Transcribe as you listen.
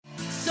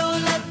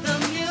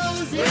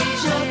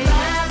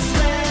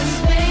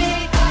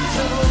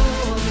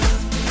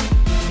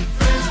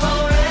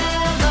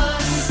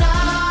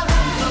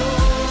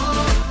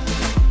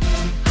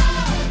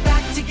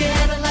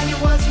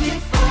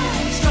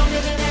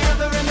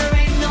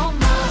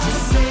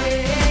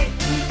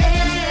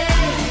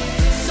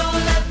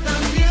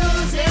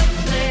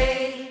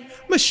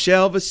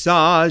Michelle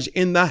Visage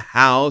in the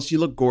house. You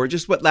look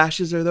gorgeous. What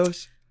lashes are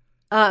those?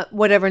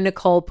 Whatever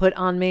Nicole put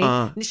on me.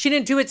 She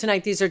didn't do it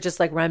tonight. These are just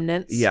like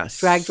remnants. Yes.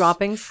 Drag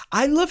droppings.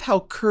 I love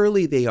how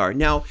curly they are.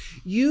 Now,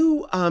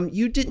 you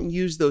didn't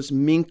use those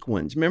mink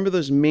ones. Remember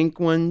those mink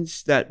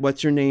ones that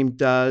what's her name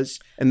does?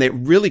 And they're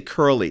really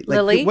curly. Like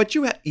Lily? What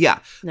you had? Yeah.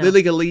 No.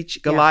 Lily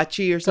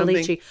Galacci or something.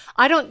 Galici.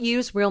 I don't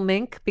use real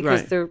mink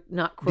because Right. they're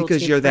not cruelty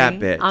Because you're that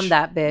free. bitch. I'm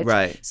that bitch.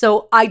 Right.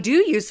 So I do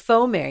use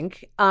faux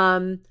mink.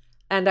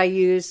 And I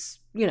use,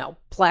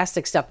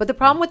 plastic stuff. But the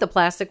problem with the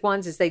plastic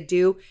ones is they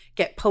do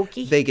get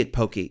pokey. They get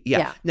pokey. Yeah.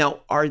 Yeah. Now,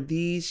 are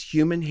these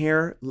human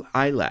hair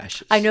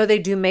eyelashes? I know they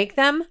do make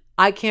them.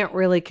 I can't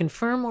really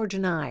confirm or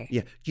deny.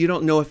 Yeah. You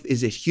don't know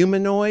is it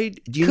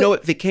humanoid? Do you know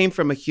if it came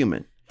from a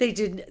human?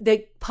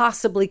 They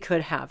possibly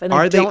could have. And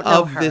Are I they don't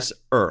know of her. this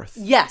earth?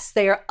 Yes,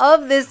 they are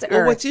of this Well,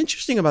 earth. what's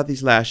interesting about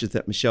these lashes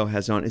that Michelle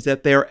has on is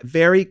that they're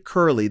very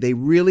curly. They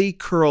really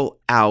curl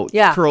out.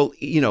 Yeah. Curl,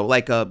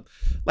 like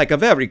a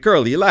very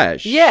curly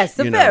lash. Yes,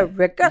 a you very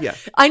know. good.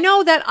 I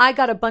know that I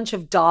got a bunch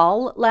of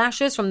doll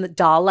lashes from the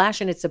Doll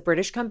Lash, and it's a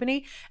British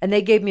company, and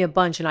they gave me a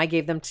bunch, and I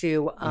gave them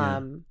to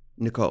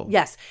Nicole.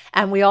 Yes,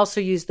 and we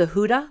also use the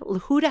Huda.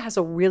 Huda has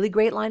a really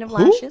great line of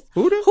lashes.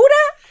 Huda?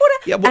 Huda.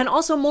 Yeah, well- and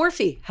also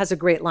Morphe has a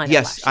great line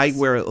Yes, of lashes. I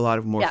wear a lot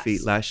of Morphe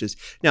Yes. lashes.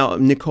 Now,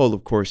 Nicole,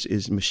 of course,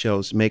 is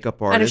Michelle's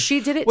makeup artist. And if she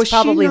did it, was it's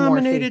probably she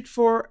nominated Morphe.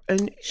 for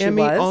an She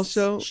Emmy was.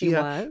 also? She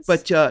was.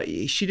 But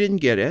she didn't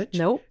get it.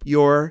 Nope.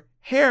 Your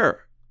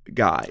hair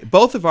guy.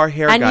 Both of our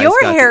hair And guys your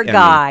got the hair Emmy.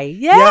 guy,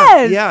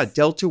 yes. Yeah,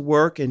 Delta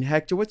Work and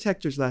Hector. What's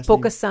Hector's last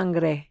Poca name?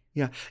 Sangre.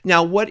 Yeah.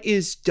 Now, what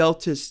is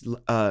Delta's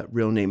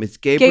real name? It's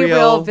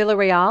Gabriel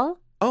Villarreal.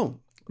 Oh,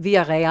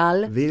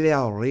 Villarreal.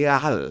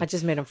 Villarreal. I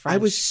just made him French. I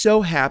was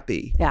so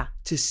happy Yeah.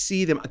 to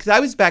see them because I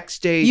was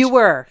backstage. You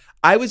were.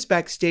 I was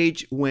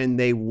backstage when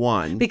they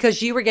won.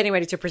 Because you were getting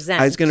ready to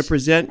present. I was going to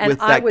present And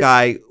with I that was-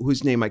 guy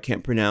whose name I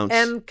can't pronounce.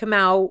 M.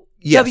 Kamau,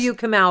 Yes. W.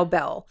 Kamau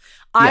Bell.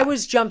 I Yeah.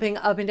 was jumping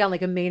up and down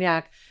like a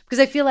maniac because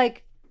I feel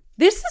like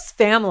this is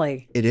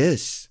family. It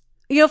is.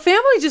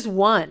 Family just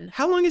won.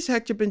 How long has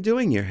Hector been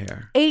doing your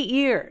hair? 8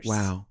 years.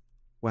 Wow.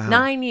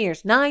 9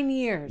 years. 9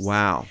 years.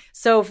 Wow.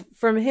 So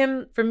for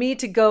me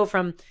to go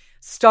from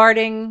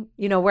starting,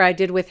 where I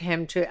did with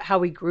him to how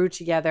we grew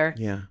together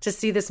Yeah. to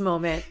see this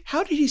moment.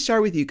 How did he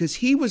start with you? Because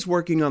he was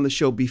working on the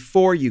show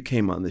before you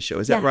came on the show.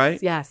 Is that Yes, right?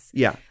 Yes.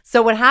 Yeah.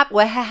 So what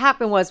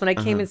happened was when I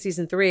came in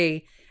season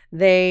 3,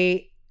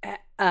 they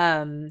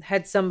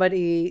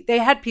they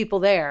had people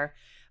there,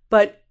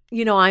 but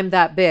I'm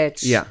that bitch.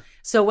 Yeah.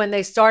 So when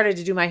they started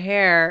to do my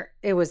hair,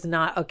 it was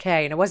not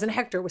okay. And it wasn't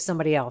Hector, it was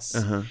somebody else.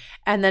 Uh-huh.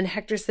 And then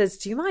Hector says,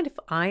 do you mind if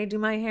I do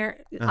my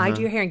hair? I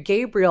do your hair. And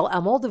Gabriel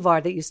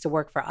Almodovar, that used to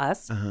work for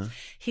us,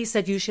 he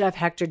said, you should have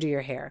Hector do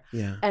your hair.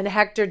 Yeah. And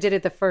Hector did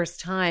it the first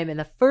time. And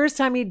the first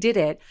time he did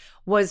it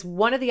was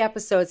one of the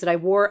episodes that I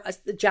wore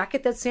the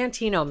jacket that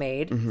Santino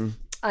made. Mm-hmm.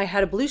 I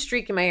had a blue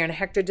streak in my hair and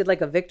Hector did like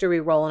a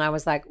victory roll. And I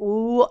was like,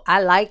 ooh,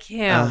 I like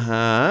him.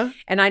 Uh-huh.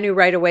 And I knew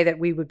right away that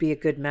we would be a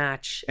good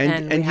match.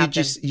 And we you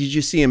did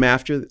you see him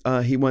after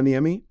he won the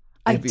Emmy?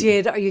 I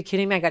did. Are you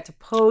kidding me? I got to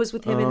pose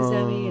with him in his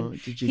Emmy, and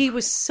did you- he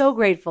was so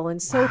grateful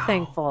and so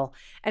thankful.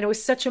 And it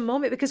was such a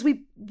moment because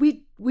we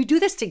do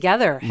this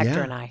together,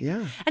 Hector and I.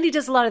 Yeah. And he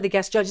does a lot of the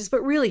guest judges,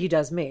 but really he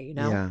does me,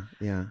 Yeah.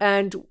 Yeah.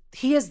 And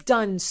he has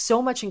done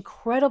so much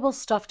incredible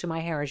stuff to my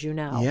hair, as you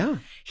know. Yeah.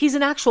 He's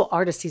an actual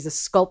artist. He's a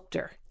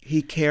sculptor.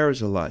 He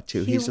cares a lot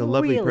too. He He's a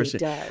lovely really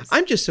person. does.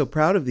 I'm just so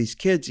proud of these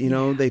kids.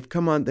 They've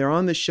come on, they're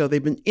on the show.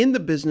 They've been in the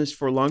business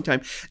for a long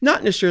time.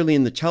 Not necessarily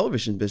in the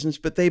television business,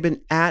 but they've been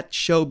at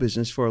show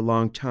business for a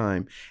long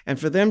time. And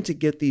for them to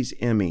get these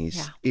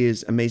Emmys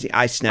is amazing.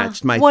 I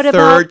snatched my what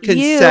third about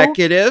you?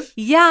 consecutive.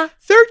 Yeah.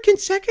 Third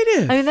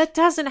consecutive. I mean, that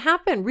doesn't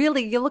happen.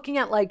 Really, you're looking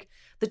at like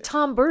the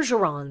Tom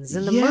Bergerons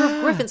and the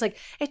Merv Griffins. Like,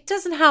 it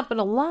doesn't happen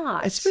a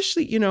lot.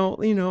 Especially,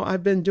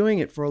 I've been doing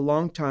it for a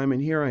long time,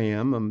 and here I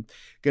am. I'm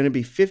going to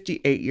be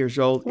 58 years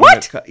old.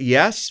 What?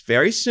 Yes,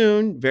 very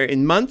soon,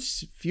 in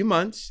few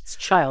months. It's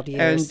child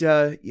years.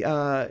 And,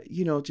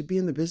 to be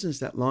in the business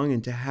that long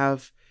and to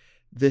have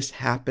this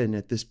happen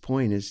at this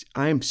point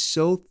I am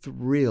so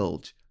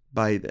thrilled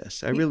by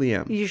this. I really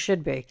am. You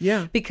should be.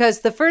 Yeah.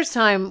 Because the first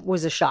time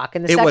was a shock.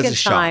 And the It was second a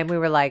shock. time we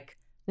were like,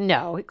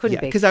 no, it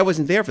couldn't be. Because I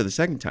wasn't there for the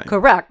second time.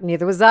 Correct.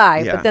 Neither was I.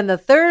 Yeah. But then the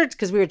third,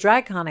 because we were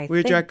DragCon, We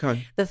were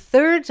DragCon. The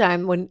third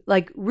time when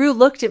Rue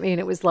looked at me and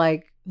it was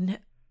like,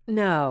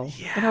 no.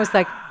 Yeah. And I was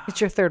like,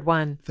 it's your third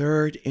one.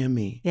 Third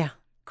Emmy. Yeah.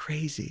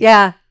 Crazy.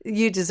 Yeah.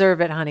 You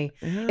deserve it, honey.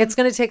 Yeah. It's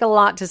going to take a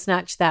lot to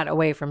snatch that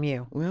away from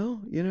you.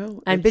 Well,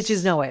 And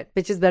bitches know it.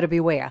 Bitches better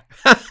beware.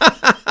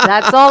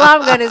 That's all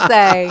I'm going to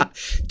say.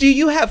 Do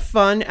you have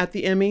fun at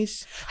the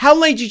Emmys? How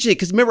late did you see?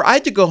 Because remember, I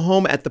had to go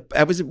home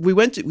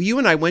you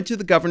and I went to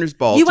the governor's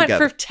ball You together.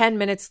 went for 10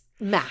 minutes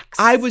max.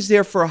 I was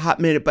there for a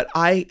hot minute, but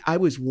I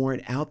was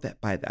worn out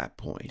by that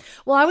point.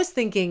 Well, I was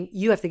thinking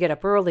you have to get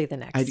up early the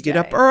next day. I had to get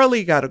up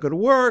early, got to go to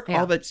work, Yeah.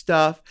 all that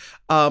stuff.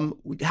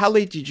 How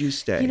late did you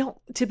stay?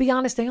 To be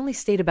honest, I only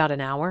stayed about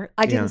an hour.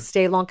 I didn't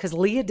stay long because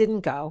Leah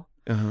didn't go.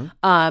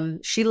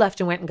 She left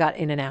and went and got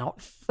In and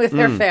Out with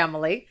her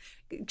family.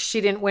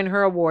 She didn't win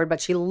her award, but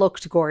she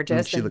looked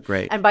gorgeous. She looked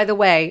great. And by the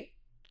way,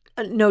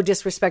 no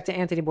disrespect to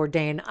Anthony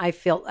Bourdain, I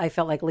felt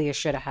like Leah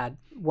should have had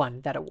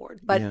won that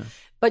award,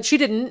 but she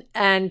didn't.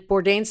 And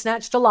Bourdain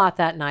snatched a lot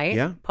that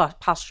night,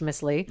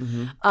 posthumously.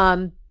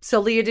 So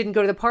Leah didn't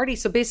go to the party.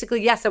 So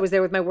basically, yes, I was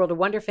there with my World of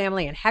Wonder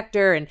family and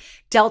Hector and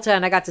Delta,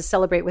 and I got to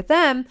celebrate with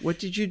them. What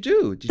did you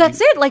do?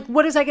 That's it. Like,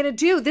 what was I going to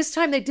do? This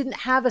time they didn't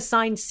have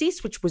assigned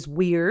seats, which was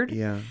weird.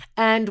 Yeah.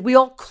 And we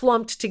all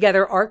clumped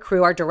together, our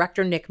crew, our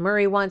director, Nick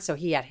Murray, won. So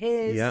he had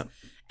his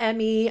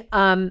Emmy.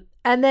 And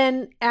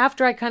then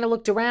after I kind of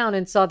looked around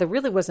and saw there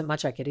really wasn't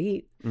much I could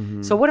eat.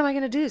 So what am I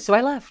going to do? So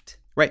I left.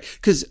 Right.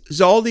 Because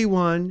Zaldi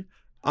won,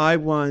 I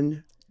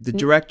won, the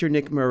director,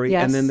 Nick Murray,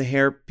 and then the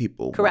hair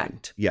people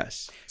Correct. won.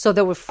 Yes. So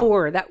there were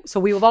 4.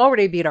 So we've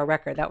already beat our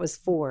record. That was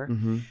 4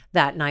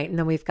 that night. And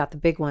then we've got the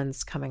big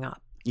ones coming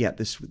up. Yeah,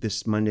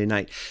 this Monday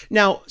night.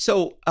 Now,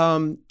 so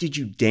did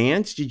you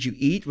dance? Did you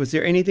eat? Was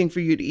there anything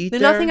for you to eat there?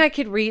 Nothing I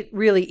could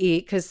really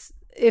eat because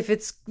if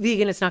it's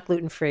vegan, it's not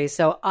gluten-free.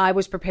 So I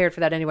was prepared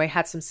for that anyway.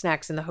 Had some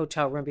snacks in the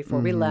hotel room before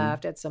we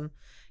left. Had some,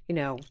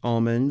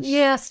 almonds.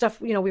 Yeah,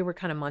 stuff, we were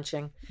kind of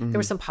munching. There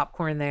was some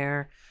popcorn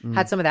there.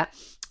 Had some of that.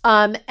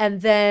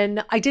 And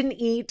then I didn't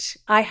eat.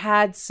 I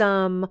had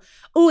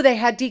they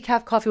had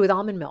decaf coffee with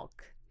almond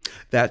milk.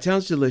 That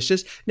sounds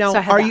delicious. Now,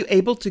 are you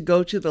able to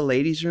go to the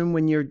ladies' room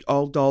when you're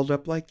all dolled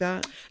up like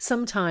that?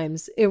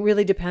 Sometimes. It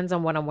really depends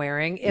on what I'm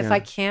wearing. If I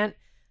can't,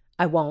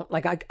 I won't.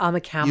 Like, I'm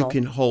a camel. You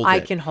can hold it. I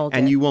can hold it.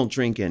 And you won't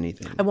drink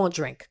anything. I won't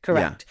drink.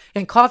 Correct. Yeah.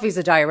 And coffee's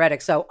a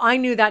diuretic. So I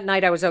knew that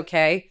night I was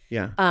okay.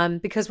 Yeah.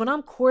 Because when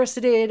I'm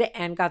corseted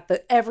and got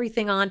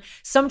everything on,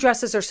 some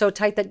dresses are so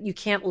tight that you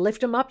can't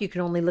lift them up. You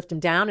can only lift them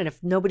down. And if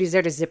nobody's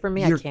there to zipper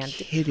me, You're I can't.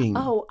 Kidding.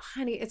 Oh,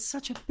 honey, it's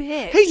such a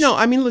bitch. Hey, no,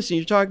 I mean, listen,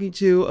 you're talking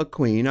to a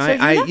queen.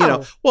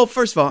 So well,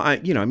 first of all,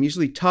 I'm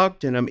usually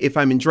tucked, and if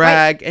I'm in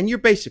drag, and you're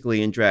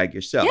basically in drag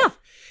yourself. Yeah.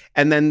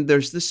 And then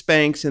there's the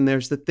Spanx and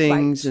there's the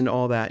things and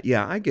all that.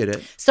 Yeah, I get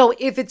it. So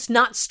if it's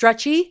not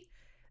stretchy,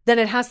 then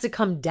it has to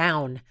come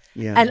down.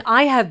 Yeah. And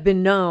I have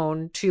been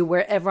known to,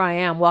 wherever I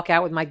am, walk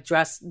out with my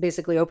dress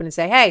basically open and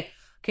say, hey,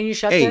 can you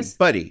shut this? Hey,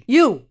 buddy.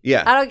 You.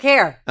 Yeah. I don't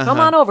care. Come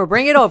on over.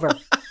 Bring it over.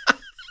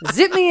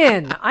 Zip me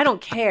in. I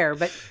don't care,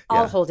 but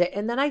I'll hold it.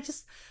 And then I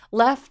just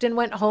left and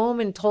went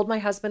home and told my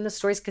husband the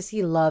stories because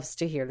he loves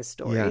to hear the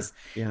stories.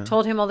 Yeah.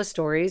 Told him all the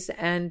stories.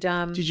 And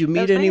did you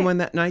meet anyone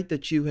that night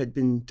that you had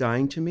been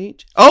dying to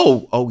meet?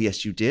 Oh,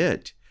 yes, you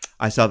did.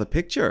 I saw the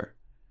picture.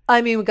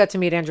 I mean, we got to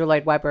meet Andrew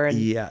Lloyd Webber and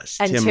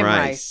Tim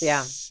Rice.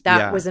 Yeah,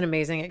 that was an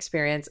amazing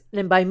experience.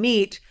 And by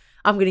meet,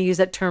 I'm going to use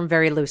that term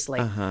very loosely.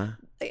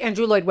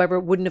 Andrew Lloyd Webber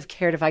wouldn't have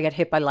cared if I got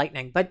hit by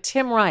lightning, but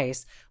Tim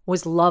Rice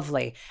was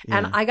lovely. Yeah.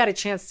 And I got a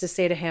chance to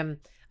say to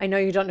him, I know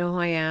you don't know who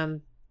I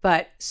am,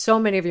 but so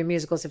many of your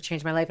musicals have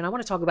changed my life. And I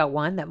want to talk about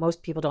one that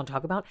most people don't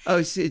talk about. Oh,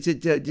 is it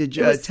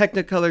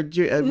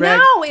Technicolor rag?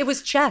 No, it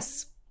was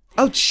Chess.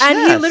 Oh, Chess. And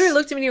he literally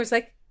looked at me and he was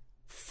like,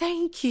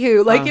 thank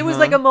you. Like it was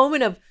like a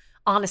moment of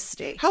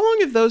honesty. How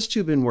long have those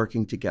two been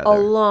working together? A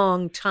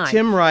long time.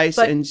 Tim Rice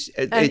and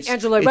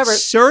Andrew Lloyd Webber.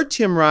 Sir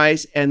Tim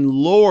Rice and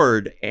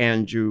Lord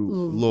Andrew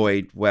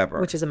Lloyd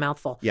Webber. Which is a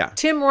mouthful. Yeah.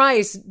 Tim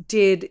Rice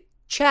did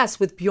Chess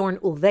with Bjorn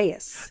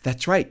Ulvaeus.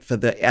 That's right, for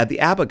the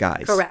ABBA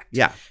guys. Correct.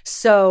 Yeah.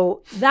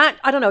 So that,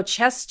 I don't know,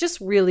 Chess just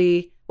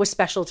really was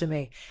special to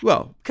me.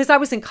 Well. Because I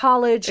was in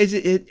college. Is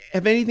it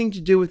have anything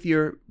to do with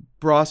your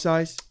bra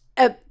size?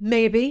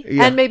 Maybe.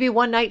 Yeah. And maybe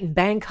one night in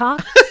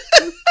Bangkok.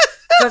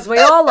 Because we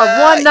all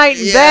love one night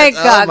in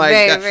Bangkok,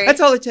 baby. God. That's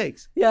all it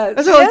takes. Yeah.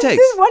 That's all it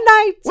takes. One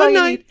night. One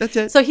night. That's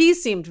it. So he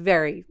seemed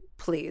very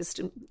pleased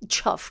and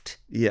chuffed,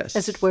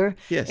 as it were.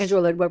 Yes. Andrew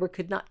Lloyd Webber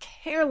could not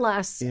care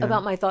less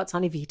about my thoughts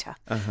on Evita.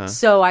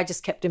 So I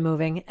just kept him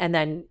moving. And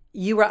then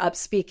you were up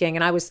speaking,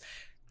 and I was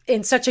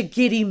in such a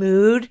giddy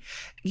mood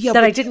that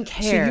I didn't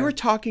care. So you were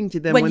talking to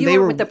them when they you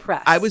were were with the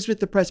press. I was with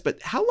the press,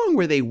 but how long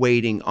were they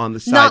waiting on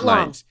the Not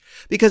sidelines?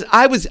 long. Because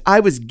I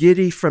was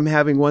giddy from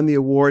having won the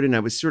award, and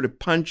I was sort of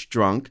punch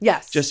drunk.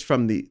 Yes. Just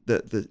from the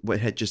what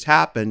had just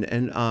happened,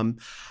 and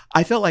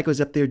I felt like I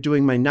was up there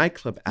doing my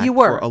nightclub act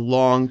for a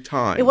long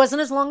time. It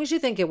wasn't as long as you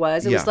think it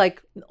was. It was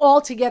like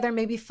all together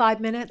maybe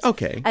 5 minutes.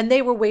 Okay. And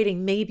they were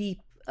waiting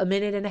maybe a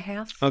minute and a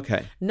half.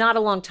 Okay. Not a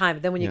long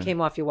time. Then when you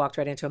came off, you walked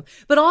right into him.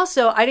 But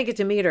also, I didn't get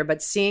to meet her,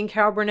 but seeing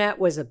Carol Burnett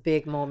was a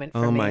big moment for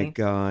me. Oh my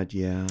God,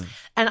 yeah.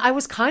 And I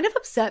was kind of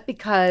upset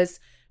because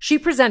she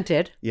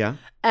presented. Yeah.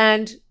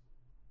 And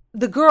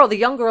the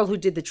young girl who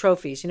did the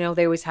trophies, they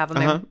always have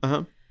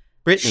them.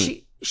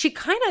 Brittany. She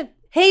kind of,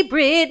 hey,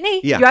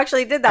 Brittany. Yeah. You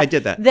actually did that. I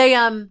did that.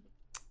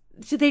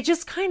 They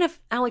just kind of,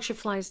 Alex, your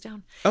fly is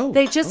down. Oh.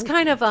 They just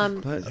kind of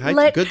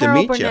let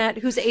Carol Burnett,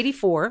 who's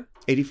 84.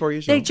 84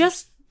 years old. They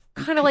just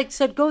kind of like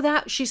said, go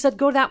that. She said,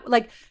 go that.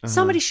 Like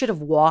somebody should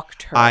have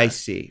walked her. I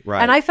see. Right.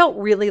 And I felt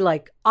really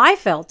I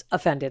felt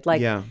offended.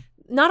 Like,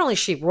 not only is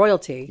she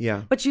royalty,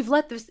 but you've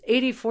let this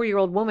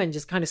 84-year-old woman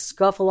just kind of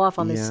scuffle off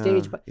on this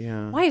stage. But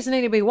why isn't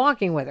anybody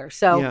walking with her?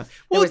 So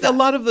well, a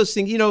lot of those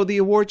things, the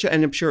award show,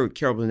 and I'm sure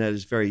Carol Burnett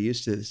is very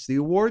used to this. The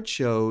award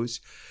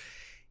shows,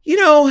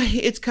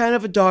 it's kind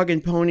of a dog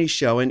and pony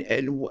show. And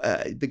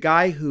the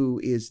guy who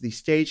is the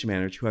stage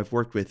manager, who I've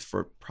worked with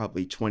for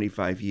probably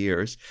 25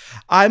 years,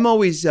 I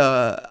always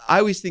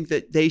think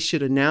that they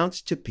should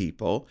announce to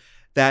people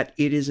that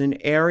it is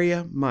an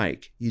area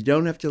mic. You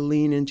don't have to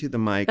lean into the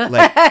mic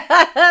like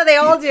they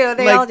all do.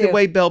 They all do. Like the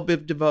way Belle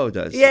Biv DeVoe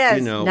does. Yes.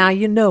 Now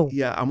you know.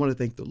 Yeah, I want to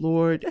thank the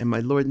Lord and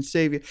my Lord and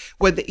Savior.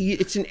 Well,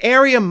 it's an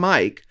area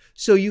mic,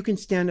 so you can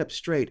stand up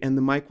straight and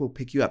the mic will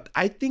pick you up.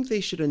 I think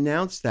they should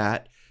announce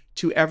that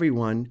to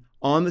everyone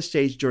on the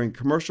stage during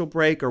commercial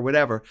break or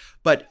whatever.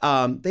 But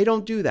they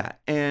don't do that.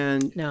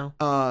 And no.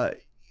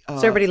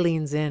 So everybody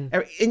leans in.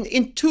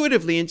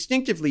 Intuitively,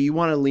 instinctively, you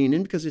want to lean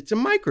in because it's a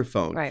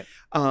microphone. Right.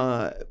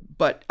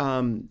 But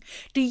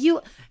do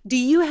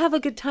you have a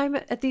good time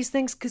at these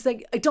things? Because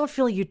I don't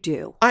feel you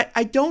do.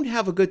 I don't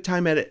have a good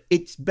time at it.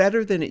 It's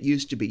better than it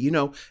used to be.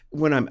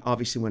 When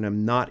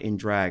I'm not in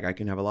drag, I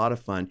can have a lot of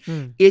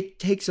fun. It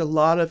takes a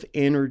lot of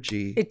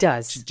energy. It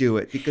does to do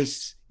it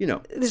because.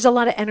 There's a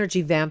lot of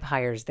energy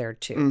vampires there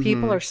too. Mm-hmm.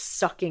 People are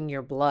sucking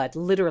your blood,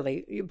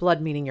 literally, your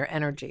blood meaning your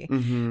energy,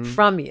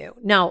 from you.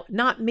 Now,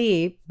 not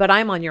me, but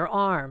I'm on your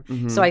arm.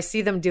 Mm-hmm. So I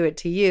see them do it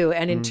to you.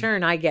 And in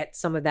turn, I get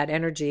some of that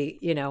energy,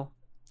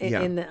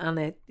 on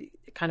the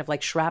kind of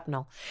like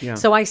shrapnel. Yeah.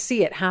 So I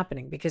see it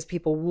happening because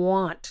people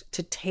want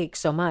to take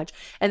so much.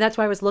 And that's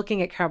why I was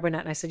looking at Carol Burnett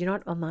and I said, you know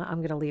what, I'm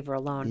going to leave her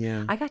alone.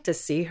 Yeah. I got to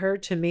see her.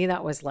 To me,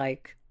 that was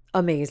like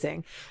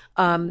amazing.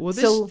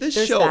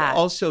 This show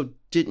also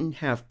didn't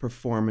have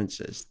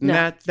performances. And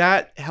No.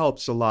 that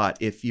helps a lot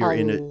if you're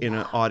in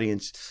an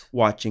audience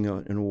watching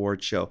an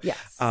award show.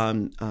 Yes.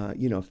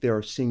 If there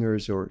are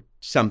singers or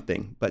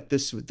something. But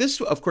this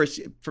of course,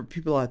 for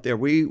people out there,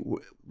 we're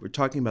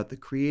talking about the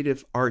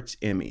Creative Arts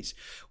Emmys,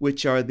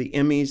 which are the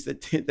Emmys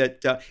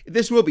that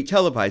this will be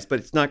televised, but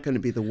it's not going to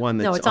be the one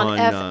that's no, it's on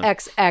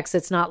FXX.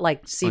 It's not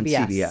like CBS.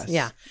 On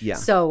CBS. Yeah.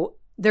 So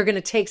they're going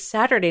to take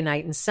Saturday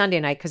night and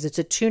Sunday night because it's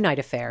a 2-night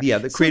affair. Yeah,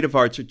 the Creative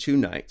Arts are 2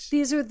 nights.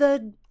 These are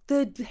the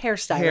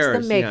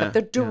hairstylist, the makeup,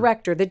 the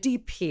director, the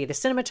DP, the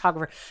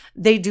cinematographer.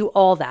 They do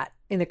all that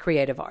in the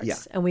creative arts. Yeah.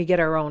 And we get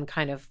our own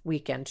kind of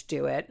weekend to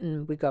do it.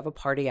 And we go have a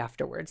party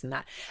afterwards and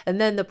that. And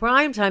then the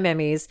primetime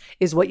Emmys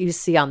is what you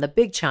see on the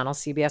big channel,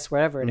 CBS,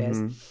 wherever it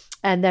is.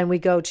 And then we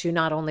go to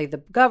not only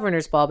the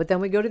governor's ball, but then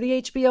we go to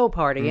the HBO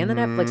party and the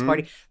Netflix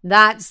party.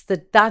 That's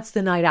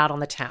the night out on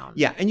the town.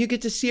 Yeah, and you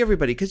get to see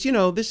everybody because,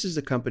 this is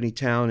a company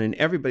town and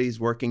everybody's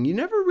working. You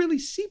never really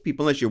see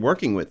people unless you're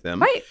working with them.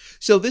 Right.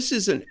 So this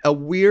is a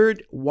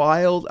weird,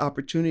 wild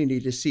opportunity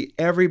to see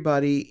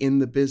everybody in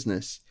the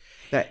business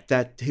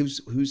that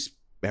who's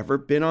ever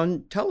been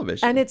on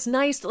television. And it's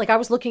nice. Like I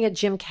was looking at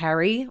Jim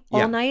Carrey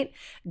all night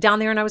down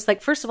there and I was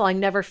like, first of all, I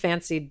never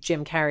fancied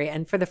Jim Carrey.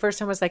 And for the first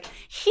time I was like,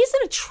 he's an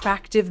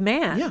attractive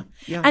man.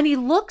 Yeah. And he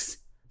looks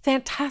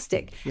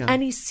fantastic. Yeah.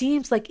 And he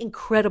seems like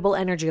incredible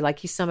energy. Like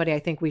he's somebody I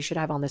think we should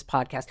have on this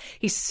podcast.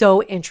 He's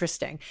so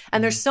interesting.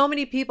 And there's so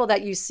many people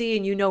that you see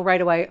and you know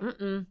right away,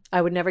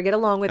 I would never get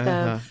along with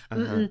them.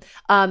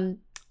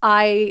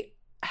 I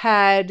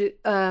had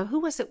who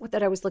was it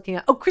that I was looking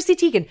at? Oh, Chrissy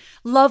Teigen.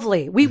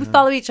 Lovely. We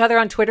follow each other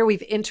on Twitter. We've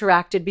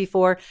interacted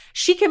before.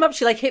 She came up,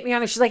 she like hit me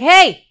on there. She's like,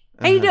 hey,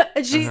 how you doing?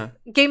 And she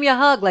gave me a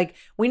hug. Like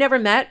we never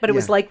met, but it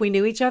was like we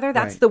knew each other.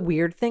 That's the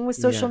weird thing with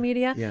social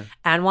media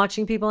and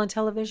watching people on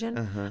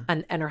television.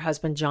 And her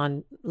husband,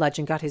 John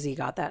Legend, got his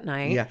EGOT that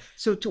night. Yeah.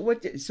 So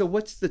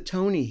what's the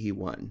Tony he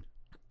won?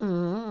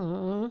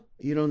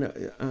 You don't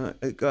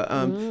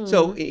know.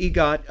 So he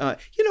got,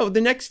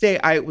 the next day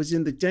I was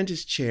in the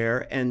dentist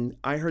chair and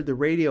I heard the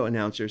radio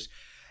announcers.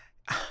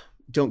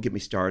 Don't get me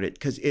started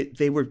because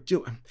they were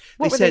doing.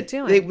 What were they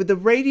doing? The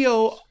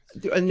radio.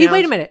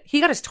 Wait a minute. He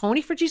got his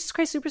Tony for Jesus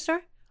Christ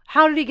Superstar?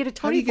 How did he get a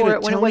Tony for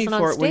it when it wasn't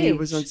on stage? When he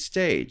was on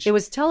stage. It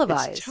was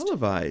televised. It's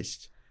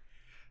televised.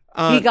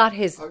 He got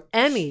his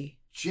Emmy.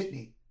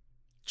 Jitney.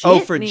 Oh,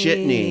 for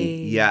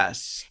Jitney,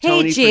 yes.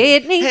 Hey,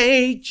 Jitney.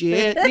 Hey,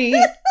 Jitney.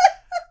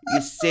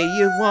 You say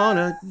you want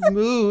to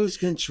lose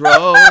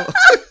control.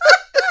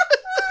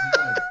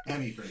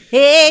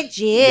 Hey,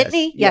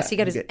 Jitney. Yes, he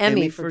got his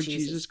Emmy for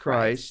Jesus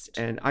Christ.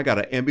 And I got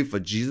an Emmy for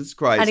Jesus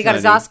Christ. And he got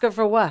his Oscar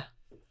for what?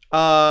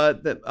 La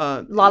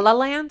La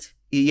Land?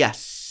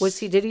 Yes.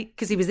 Did he?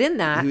 Because he was in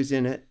that. He was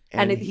in it.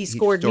 And he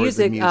scored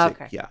music. Oh,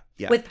 okay.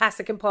 Yeah. With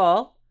Pasek and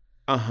Paul.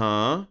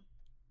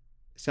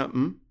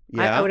 Something.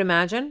 Yeah. I would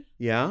imagine.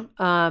 Yeah.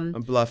 I'm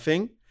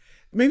bluffing.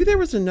 Maybe there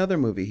was another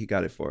movie he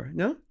got it for.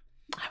 No?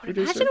 I would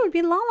imagine it would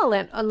be La La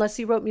Land unless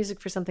he wrote music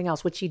for something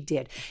else, which he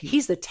did.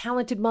 He's the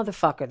talented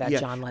motherfucker, that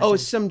John Legend. Oh,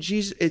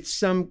 it's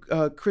some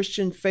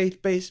Christian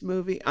faith-based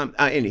movie.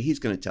 And he's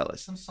going to tell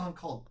us. Some song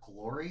called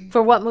Glory.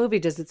 For what movie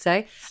does it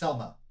say?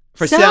 Selma.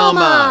 For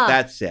Selma.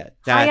 That's it.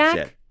 That's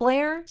Hayek? it.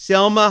 Blair?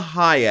 Selma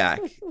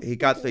Hayek. He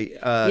got the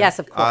yes,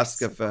 of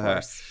course, Oscar for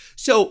her.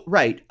 So,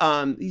 right.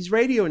 These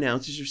radio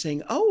announcers are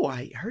saying, oh,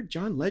 I heard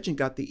John Legend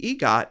got the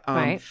EGOT.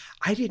 Right.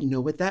 I didn't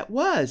know what that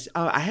was.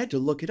 I had to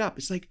look it up.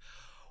 It's like,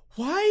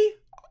 why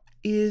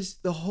is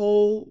the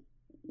whole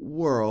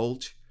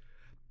world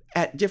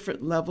at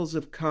different levels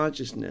of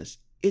consciousness?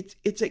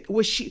 It's like,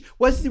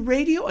 was the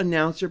radio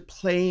announcer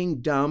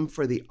playing dumb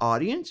for the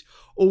audience,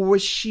 or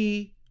was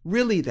she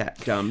really that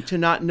dumb to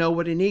not know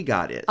what an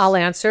EGOT is? I'll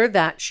answer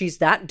that she's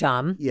that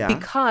dumb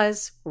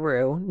because,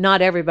 Rue,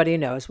 not everybody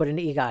knows what an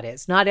EGOT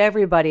is. Not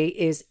everybody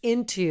is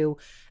into,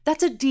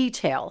 that's a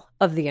detail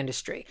of the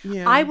industry.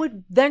 Yeah. I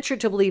would venture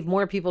to believe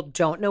more people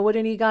don't know what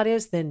an EGOT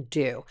is than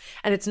do.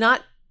 And it's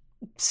not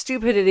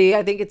stupidity.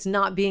 I think it's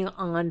not being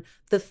on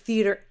the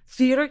theater.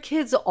 Theater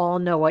kids all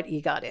know what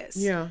EGOT is.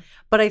 Yeah.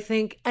 But I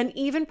think, and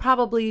even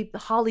probably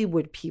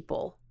Hollywood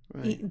people,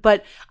 right.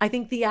 But I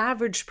think the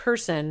average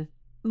person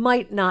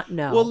might not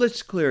know. Well,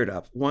 let's clear it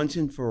up once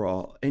and for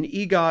all. An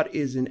EGOT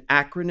is an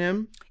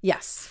acronym.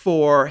 Yes.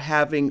 For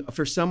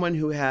someone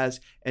who has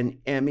an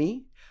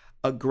Emmy,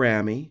 a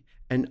Grammy,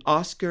 an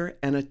Oscar,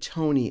 and a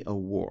Tony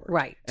Award.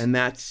 Right. And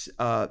that's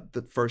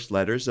the first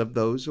letters of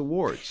those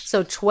awards.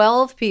 So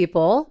 12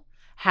 people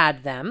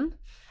had them,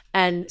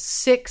 and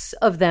 6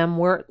 of them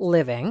were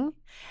living.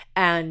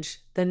 And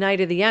the night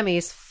of the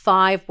Emmys,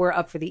 5 were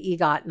up for the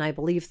EGOT, and I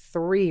believe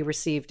 3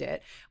 received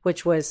it,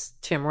 which was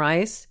Tim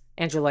Rice,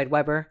 Andrew Lloyd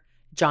Webber,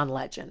 John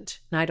Legend.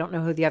 And I don't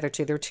know who the other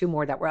 2. There were 2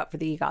 more that were up for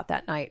the EGOT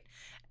that night,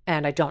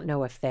 and I don't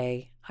know if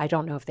they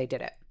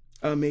did it.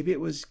 Maybe it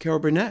was Carol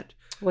Burnett.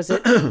 Was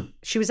it?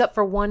 She was up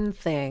for one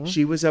thing.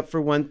 She was up for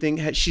one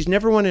thing. She's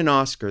never won an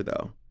Oscar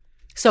though,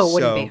 so it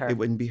wouldn't be her. It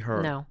wouldn't be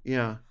her. No.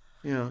 Yeah.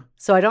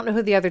 So I don't know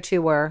who the other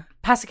 2 were.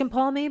 Pasek and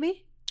Paul,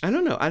 maybe. I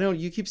don't know.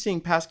 You keep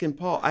saying Pasek and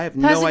Paul. I have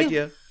no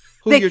idea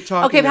who you're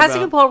talking about. Okay,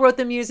 Pasek and Paul wrote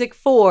the music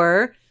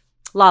for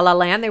La La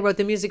Land. They wrote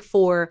the music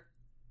for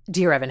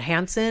Dear Evan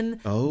Hansen.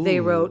 Oh.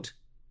 They wrote,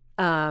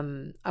 I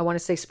want to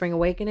say Spring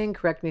Awakening.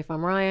 Correct me if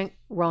I'm wrong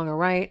or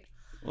right.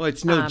 Well,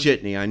 it's no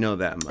Jitney. I know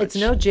that much. It's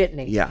no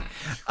Jitney. Yeah.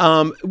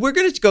 We're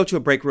going to go to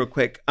a break real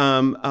quick,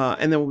 and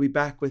then we'll be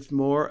back with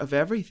more of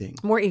everything.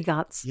 More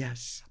EGOTs.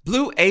 Yes.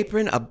 Blue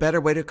Apron, a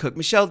better way to cook.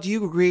 Michelle, do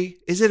you agree?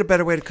 Is it a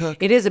better way to cook?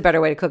 It is a better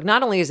way to cook.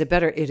 Not only is it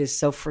better, it is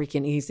so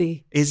freaking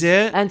easy. Is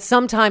it? And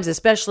sometimes,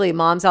 especially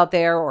moms out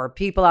there or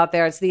people out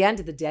there, it's the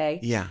end of the day.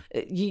 Yeah.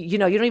 You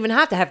don't even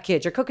have to have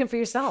kids. You're cooking for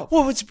yourself.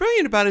 Well, what's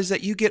brilliant about it is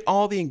that you get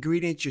all the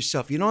ingredients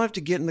yourself. You don't have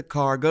to get in the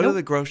car, go to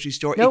the grocery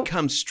store. It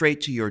comes straight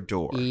to your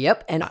door.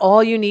 Yep. And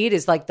all you need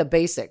is like the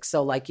basics.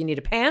 So like you need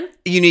a pan.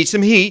 You need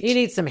some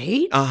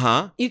heat.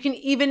 Uh-huh. You can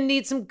even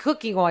need some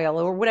cooking oil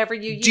or whatever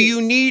you use. Do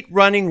you need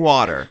running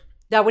water?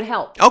 That would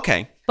help.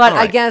 Okay. But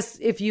I guess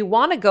if you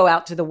want to go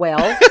out to the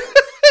well,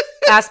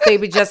 ask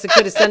baby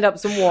Jessica to send up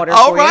some water for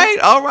you.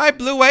 All right,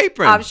 Blue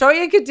Apron. I'm sure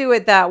you could do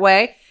it that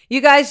way. You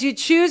guys, you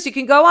choose. You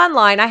can go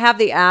online. I have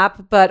the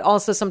app, but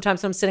also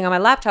sometimes when I'm sitting on my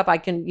laptop, I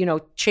can,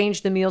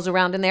 change the meals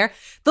around in there.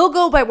 They'll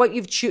go by what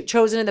you've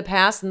chosen in the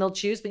past, and they'll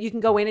choose. But you can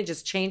go in and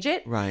just change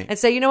it, right? And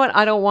say, you know what?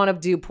 I don't want to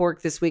do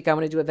pork this week. I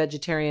want to do a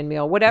vegetarian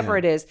meal, whatever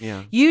it is.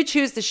 Yeah. You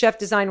choose the chef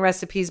design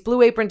recipes.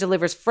 Blue Apron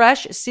delivers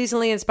fresh,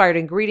 seasonally inspired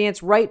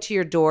ingredients right to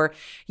your door.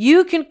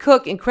 You can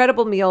cook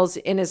incredible meals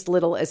in as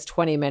little as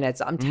 20 minutes.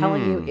 I'm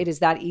telling you, it is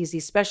that easy,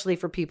 especially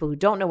for people who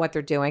don't know what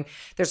they're doing.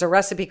 There's a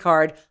recipe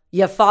card.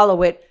 You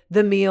follow it.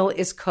 The meal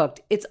is cooked.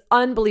 It's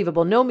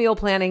unbelievable. No meal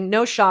planning,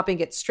 no shopping.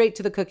 Get straight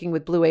to the cooking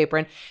with Blue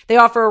Apron. They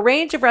offer a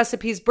range of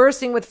recipes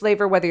bursting with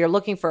flavor, whether you're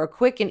looking for a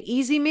quick and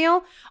easy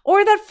meal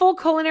or that full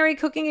culinary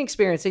cooking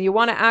experience and you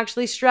want to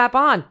actually strap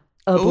on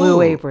a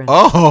Blue Apron.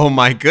 Oh,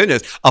 my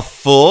goodness. A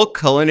full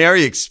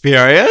culinary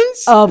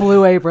experience? A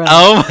Blue Apron.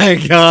 Oh, my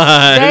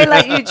God. They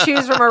let you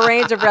choose from a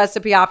range of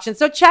recipe options.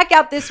 So check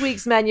out this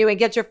week's menu and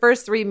get your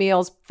first 3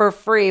 meals for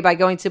free by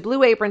going to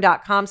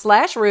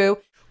blueapron.com/Rue.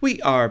 We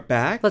are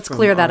back. Let's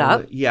clear that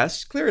up.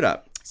 Yes, clear it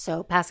up.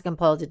 So Pasek and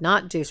Paul did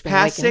not do Spring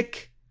Awakening.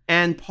 Pasek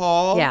and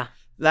Paul. Yeah.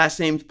 Last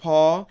name's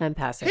Paul. And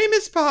Pasek. Hey,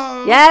 Miss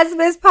Paul. Yes,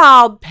 Miss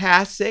Paul.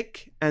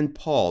 Pasek and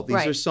Paul.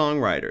 These are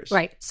songwriters.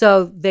 Right.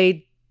 So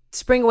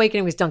Spring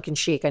Awakening was Duncan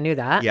Sheik. I knew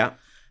that. Yeah.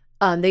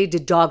 They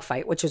did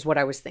Dogfight, which is what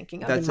I was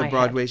thinking of. That's in my a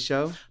Broadway head.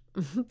 show?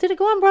 Did it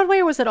go on Broadway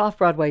or was it off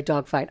Broadway,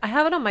 Dogfight? I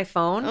have it on my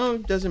phone. Oh,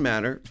 it doesn't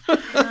matter.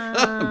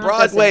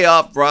 Broadway,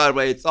 off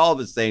Broadway, it's all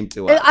the same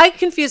to us. I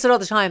confuse it all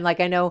the time.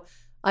 Like I know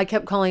I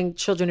kept calling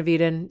Children of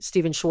Eden,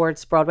 Stephen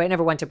Schwartz, Broadway. I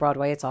never went to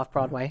Broadway. It's off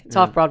Broadway. It's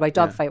off Broadway.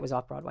 Dogfight was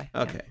off Broadway.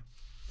 Okay.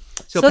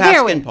 Yeah. So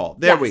Pasek and Paul.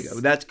 There we go.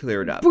 That's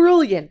cleared up.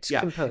 Brilliant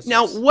composers.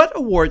 Now, what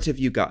awards have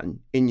you gotten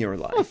in your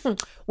life?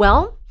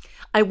 Well,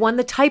 I won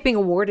the typing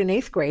award in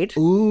 8th grade.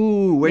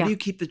 Ooh, where do you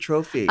keep the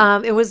trophy?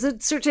 It was a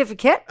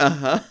certificate.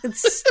 Uh-huh.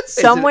 It's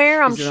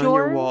somewhere, I'm is it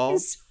sure. on your wall?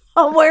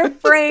 Somewhere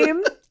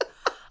framed.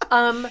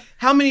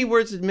 How many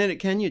words a minute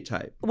can you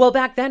type? Well,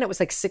 back then it was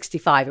like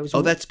 65. It was.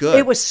 Oh, that's good.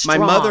 It was strong.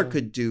 My mother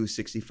could do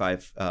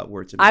 65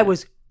 words a minute. I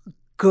was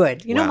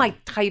good. You know, my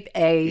type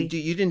A. You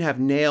didn't have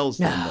nails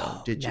then,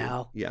 though, did you?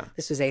 No. Yeah.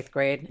 This was 8th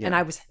grade. Yeah. And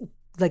I was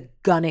like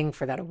gunning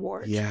for that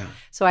award. Yeah.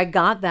 So I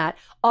got that.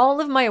 All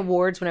of my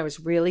awards when I was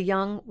really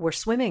young were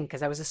swimming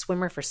because I was a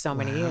swimmer for so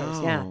many years.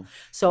 Yeah.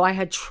 So I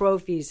had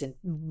trophies and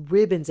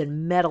ribbons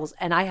and medals,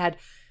 and I had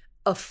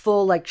a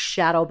full like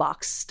shadow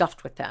box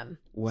stuffed with them.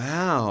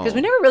 Wow. Because we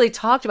never really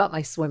talked about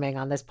my swimming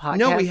on this podcast.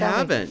 No, we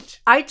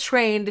haven't. I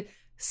trained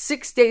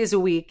 6 days a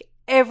week,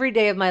 every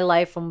day of my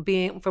life from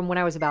when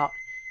I was about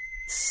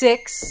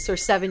 6 or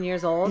 7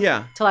 years old.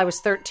 Yeah. Till I was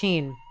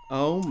 13.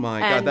 Oh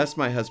my God, that's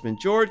my husband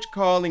George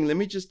calling. Let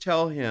me just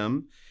tell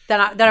him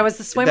that I was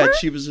the swimmer. That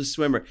she was a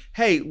swimmer.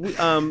 Hey, we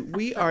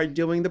are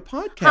doing the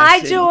podcast.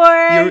 Hi,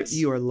 George.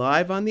 You are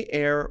live on the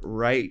air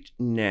right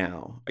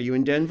now. Are you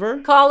in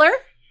Denver? Caller.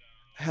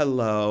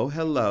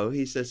 Hello.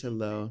 He says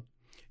hello.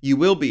 You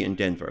will be in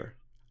Denver.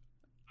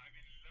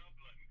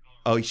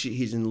 Oh,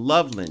 he's in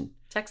Loveland,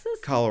 Texas,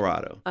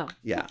 Colorado. Oh,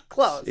 yeah,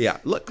 close. Yeah,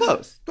 look,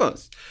 close.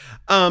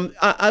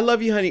 I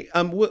love you, honey.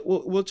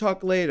 We'll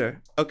talk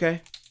later.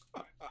 Okay.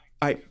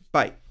 All right,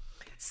 bye.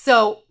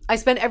 So I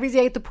spent every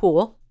day at the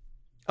pool.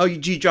 Oh,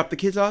 you drop the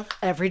kids off?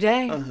 Every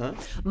day. Uh-huh.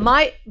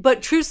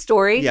 But true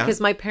story,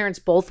 because my parents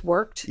both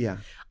worked. Yeah.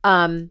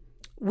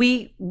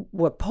 We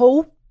were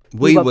po.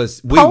 We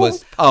was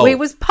po. We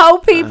was po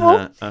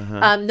people.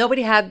 Uh-huh.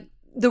 Nobody had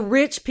the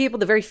rich people,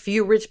 the very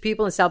few rich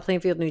people in South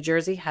Plainfield, New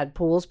Jersey had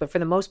pools, but for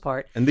the most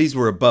part. And these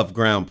were above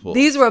ground pools.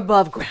 These were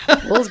above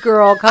ground pools,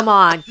 girl. Come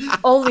on.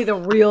 Only the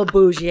real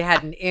bougie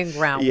had an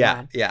in-ground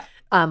one. Yeah.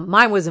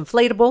 Mine was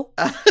inflatable.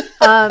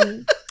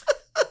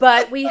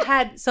 But we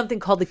had something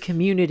called the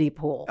community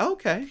pool.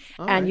 Okay.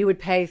 And you would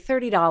pay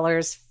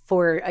 $30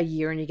 for a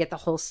year and you get the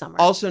whole summer.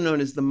 Also known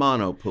as the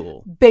mono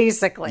pool.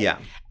 Basically. Yeah.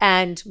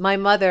 And my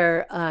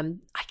mother,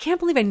 I can't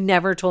believe I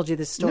never told you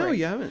this story. No,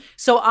 you haven't.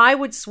 So I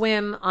would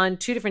swim on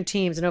 2 different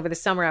teams, and over the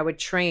summer I would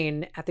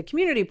train at the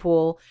community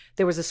pool.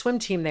 There was a swim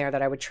team there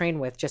that I would train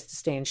with just to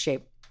stay in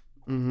shape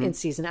in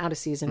season, out of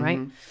season, right?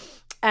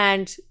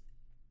 And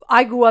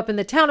I grew up in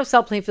the town of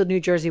South Plainfield, New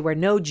Jersey, where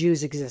no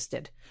Jews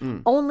existed.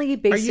 Only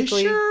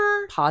basically. Are you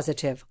sure?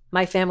 Positive.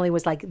 My family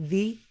was like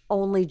the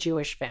only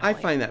Jewish family. I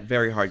find that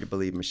very hard to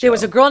believe, Michelle. There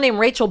was a girl named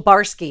Rachel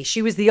Barsky.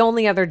 She was the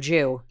only other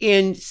Jew.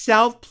 In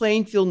South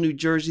Plainfield, New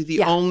Jersey,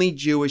 the only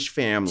Jewish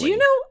family. Do you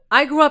know,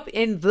 I grew up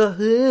in the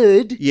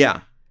hood.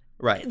 Yeah.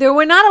 Right. There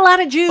were not a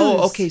lot of Jews.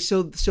 Oh, okay.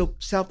 So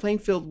South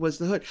Plainfield was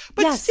the hood.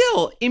 But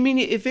still, I mean,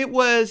 if it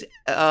was,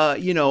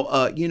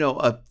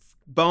 a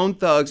Bone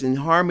Thugs and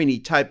Harmony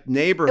type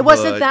neighborhood. It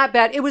wasn't that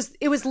bad. It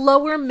was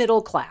lower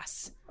middle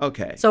class.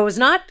 Okay. So it was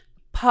not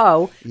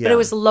but it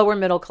was lower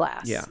middle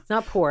class. Yeah. It's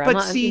not poor. But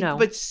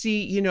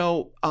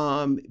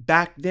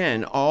back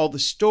then, all the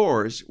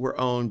stores were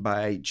owned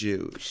by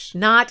Jews.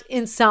 Not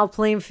in South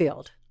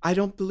Plainfield. I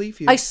don't believe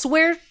you. I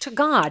swear to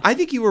God. I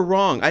think you were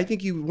wrong. I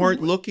think you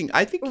weren't looking.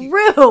 I think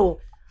Rue.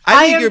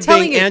 I think you're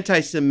being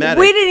anti-Semitic.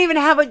 We didn't even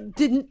have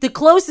the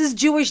closest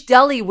Jewish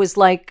deli was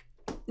like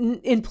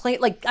in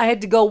like I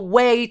had to go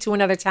way to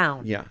another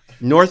town. Yeah.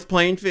 North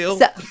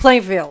Plainfield?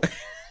 Plainfield.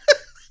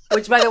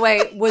 Which, by the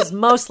way, was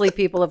mostly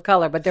people of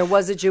color, but there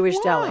was a Jewish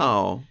deli.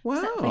 Wow.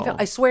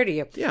 I swear to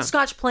you. Yeah.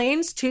 Scotch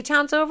Plains, 2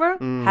 towns over,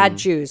 had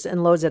Jews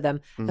and loads of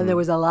them. And there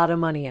was a lot of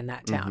money in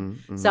that town.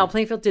 South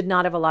Plainfield did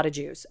not have a lot of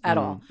Jews at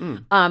all.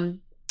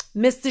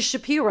 Mr.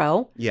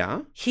 Shapiro,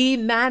 he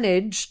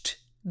managed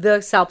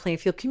the South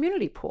Plainfield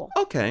community pool.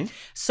 Okay.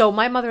 So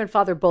my mother and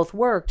father both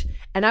worked,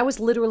 and I was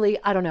literally,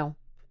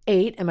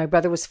 8 and my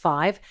brother was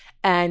 5,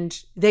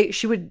 and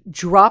she would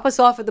drop us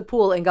off at the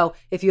pool and go,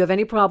 if you have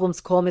any problems,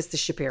 call Mr.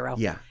 Shapiro.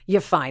 Yeah.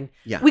 You're fine.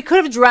 Yeah. We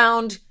could have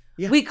drowned.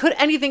 Yeah.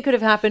 Anything could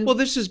have happened. Well,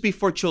 this is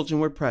before children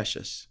were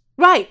precious.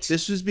 Right.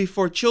 This was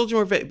before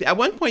children were, at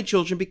one point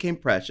children became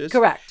precious.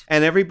 Correct.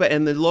 And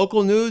the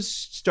local news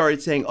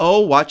started saying, oh,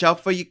 watch out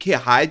for your kid.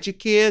 Hide your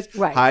kids.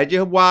 Right. Hide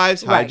your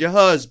wives. Hide your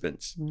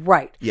husbands.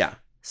 Right. Yeah.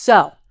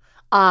 So,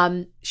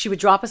 she would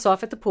drop us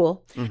off at the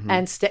pool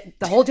and stay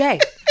the whole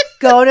day.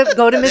 Go to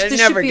Mr.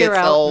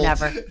 Shapiro.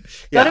 Never.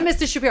 Go to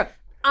Mr. Shapiro.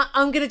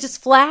 I'm going to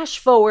just flash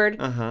forward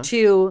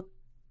to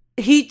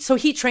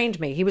he trained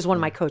me. He was one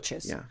of my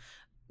coaches. Yeah.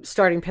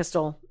 Starting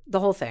pistol, the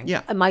whole thing.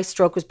 Yeah. And my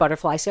stroke was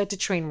butterfly, so I had to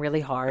train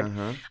really hard.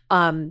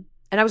 And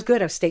I was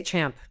good. I was state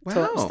champ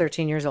until I was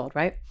 13 years old,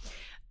 right?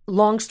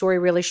 Long story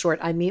really short,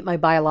 I meet my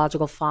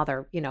biological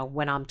father,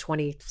 when I'm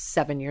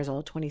 27 years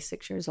old,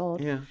 26 years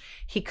old. Yeah.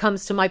 He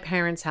comes to my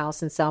parents'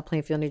 house in South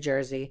Plainfield, New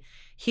Jersey.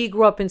 He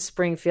grew up in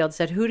Springfield,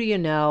 said, who do you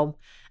know?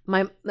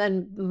 My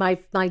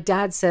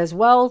dad says,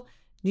 well,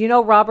 you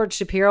know Robert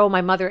Shapiro?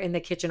 My mother in the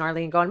kitchen,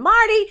 Arlene, going,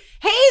 Marty,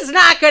 he's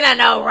not going to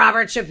know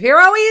Robert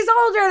Shapiro. He's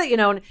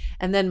older,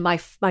 And then my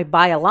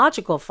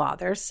biological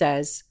father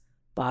says,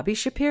 Bobby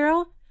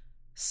Shapiro?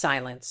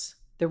 Silence.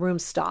 The room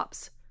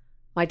stops.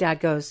 My dad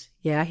goes,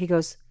 yeah. He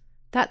goes,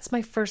 that's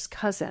my first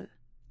cousin.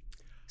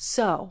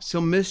 So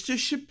Mr.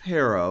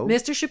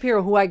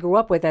 Shapiro, who I grew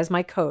up with as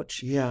my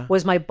coach,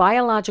 was my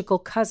biological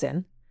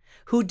cousin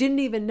who didn't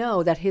even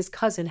know that his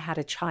cousin had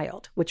a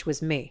child, which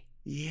was me.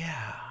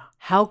 Yeah.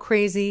 How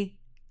crazy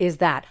is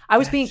that. I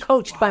was being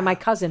coached by my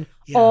cousin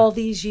all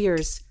these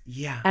years.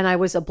 Yeah. And I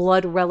was a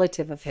blood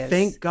relative of his.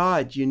 Thank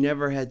God you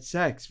never had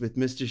sex with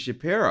Mr.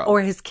 Shapiro.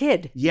 Or his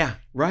kid. Yeah,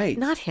 right.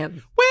 Not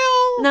him.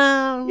 Well,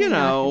 no. You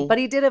know. But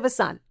he did have a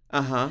son.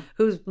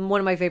 Who's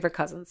one of my favorite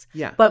cousins.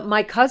 Yeah. But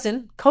my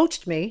cousin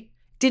coached me.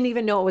 Didn't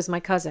even know it was my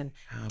cousin.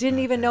 Didn't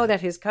even know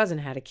that his cousin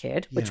had a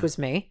kid, which was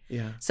me.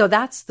 Yeah. So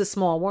that's the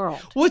small world.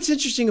 What's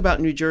interesting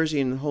about New Jersey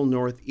and the whole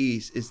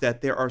Northeast is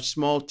that there are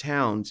small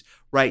towns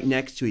right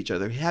next to each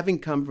other. Having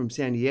come from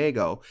San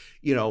Diego,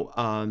 you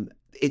know,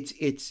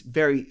 it's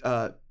very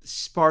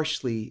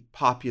sparsely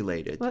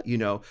populated, you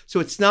know. So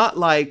it's not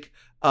like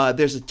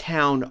there's a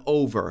town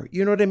over.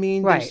 You know what I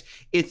mean? Right.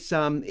 It's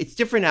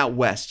different out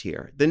west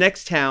here. The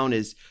next town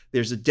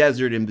there's a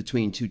desert in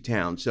between two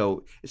towns.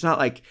 So it's not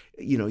like,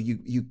 you know,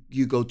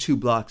 you go 2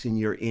 blocks and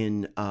you're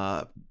in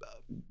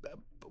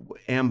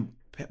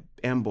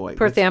Amboy.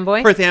 Perth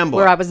Amboy? Perth Amboy.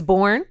 Where I was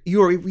born.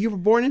 You were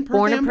born in Perth Amboy?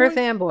 Born in Perth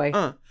Amboy.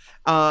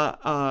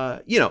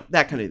 You know,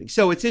 that kind of thing.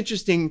 So it's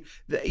interesting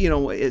that, you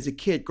know, as a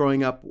kid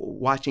growing up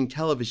watching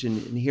television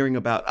and hearing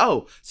about,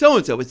 oh,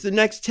 so-and-so, it's the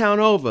next town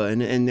over.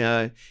 And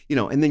you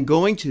know, and then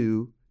going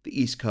to the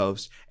East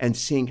Coast and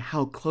seeing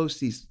how close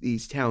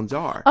these towns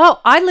are. Oh,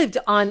 I lived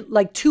on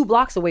like 2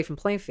 blocks away from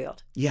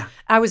Plainfield. Yeah.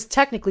 I was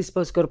technically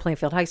supposed to go to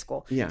Plainfield High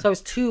School. Yeah. So I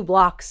was 2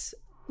 blocks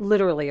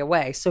literally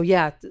away. So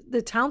yeah,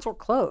 the towns were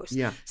close.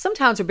 Yeah. Some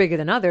towns are bigger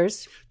than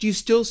others. Do you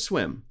still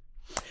swim?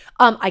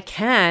 I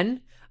can,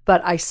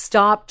 but I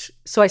stopped.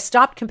 So I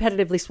stopped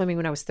competitively swimming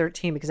when I was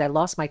 13 because I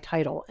lost my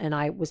title and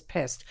I was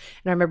pissed.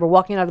 And I remember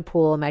walking out of the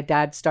pool and my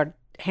dad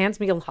hands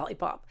me a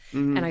lollipop.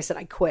 Mm-hmm. And I said,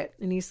 I quit.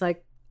 And he's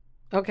like,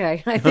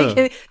 okay. I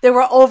think they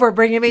were over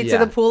bringing me to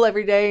the pool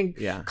every day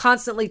and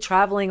constantly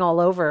traveling all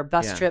over,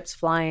 bus trips,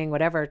 flying,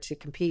 whatever, to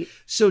compete.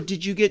 So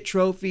did you get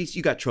trophies?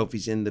 You got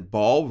trophies in the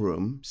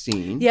ballroom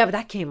scene. Yeah, but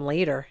that came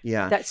later.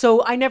 Yeah.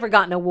 So I never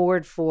got an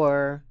award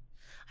for,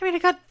 I mean, I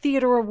got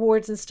theater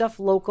awards and stuff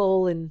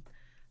local and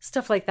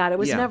stuff like that. It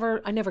was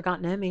I never got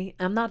an Emmy.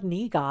 I'm not an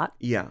EGOT.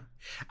 Yeah.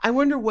 I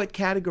wonder what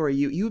category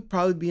you would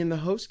probably be in the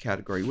host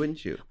category,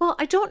 wouldn't you? Well,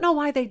 I don't know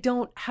why they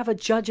don't have a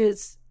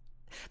judges.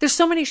 There's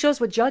so many shows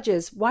with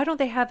judges. Why don't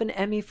they have an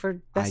Emmy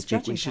for best judging panel?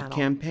 I think we should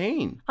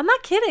campaign. I'm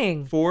not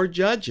kidding. 4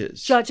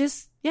 judges.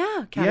 Judges,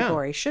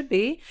 category should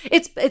be.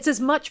 It's as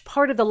much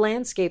part of the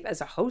landscape as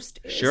a host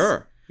is.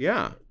 Sure.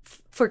 Yeah.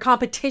 For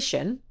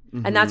competition.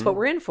 Mm-hmm. And that's what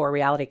we're in for,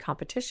 reality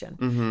competition.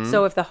 Mm-hmm.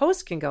 So if the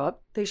host can go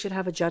up, they should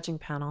have a judging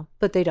panel,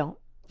 but they don't.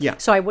 Yeah.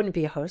 So I wouldn't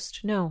be a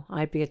host. No,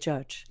 I'd be a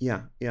judge.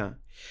 Yeah, yeah.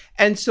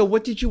 And so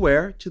what did you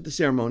wear to the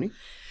ceremony?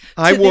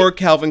 I wore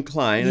Calvin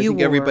Klein. I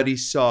think everybody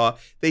saw.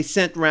 They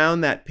sent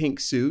round that pink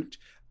suit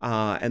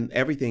and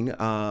everything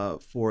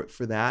for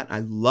that. I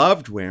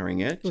loved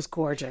wearing it. It was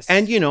gorgeous.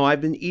 And, you know, I've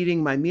been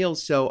eating my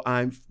meals, so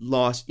I've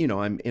lost, you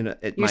know,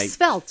 You're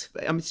svelte.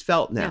 I'm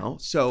svelte now. Yeah.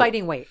 So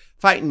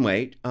Fighting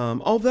weight.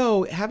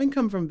 Although, having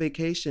come from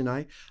vacation,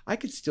 I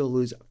could still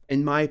lose,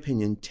 in my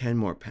opinion, 10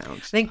 more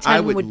pounds. I think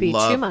 10 would be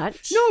too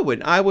much. No, it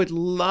wouldn't. I would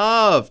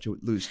love to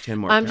lose 10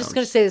 more pounds. I'm just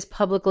going to say this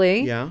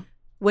publicly. Yeah.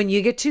 When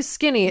you get too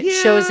skinny,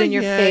 it shows in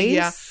your face.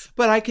 Yeah.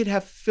 But I could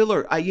have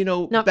filler.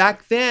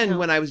 Back then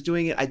when I was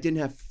doing it, I didn't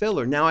have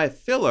filler. Now I have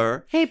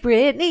filler. Hey,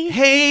 Brittany.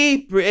 Hey,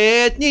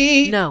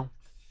 Brittany. No.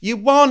 You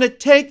want to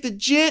take the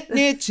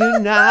jitney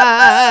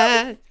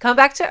tonight. Come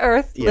back to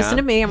Earth. Yeah. Listen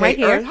to me. I'm right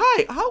here. Earth.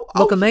 Hi.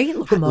 Look at me.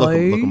 Look at me.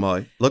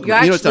 Look at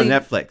me. You know, it's on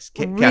Netflix.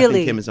 Kath and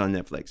Kim is on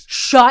Netflix.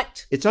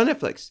 Shut. It's on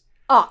Netflix.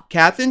 Up.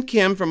 Kath and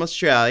Kim from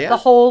Australia. The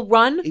whole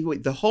run?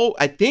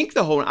 I think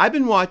the whole run. I've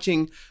been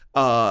watching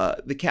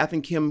the Kath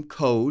and Kim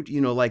Code, you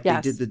know, like they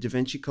did the Da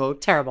Vinci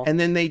Code. Terrible. And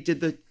then they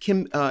did the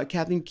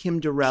Kath and Kim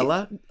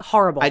Dorella.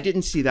 Horrible. I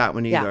didn't see that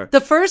one either.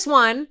 The first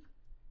one,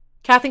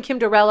 Kath and Kim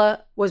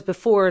Dorella, was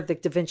before the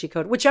Da Vinci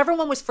Code. Whichever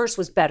one was first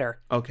was better.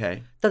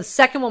 Okay. The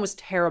second one was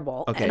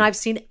terrible. Okay. And I've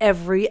seen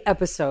every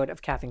episode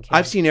of Kath and Kim.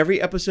 I've seen every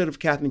episode of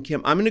Kath and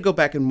Kim. I'm going to go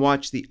back and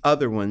watch the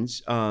other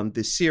ones,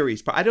 the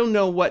series. But I don't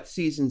know what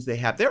seasons they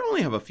have. They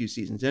only have a few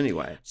seasons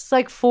anyway. It's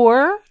like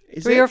 4,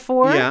 3 or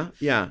 4.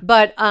 Yeah.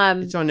 But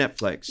it's on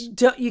Netflix.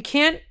 You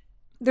can't.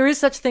 There is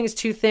such thing as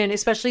too thin,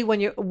 especially when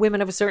you're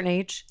women of a certain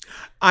age.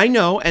 I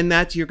know, and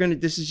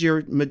this is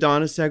your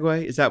Madonna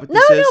segue? Is that what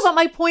this is? No, but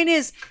my point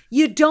is,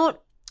 you don't,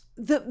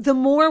 the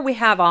more we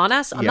have on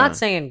us, I'm not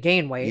saying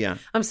gain weight. Yeah.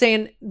 I'm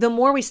saying the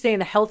more we stay in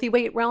the healthy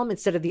weight realm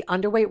instead of the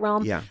underweight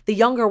realm, the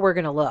younger we're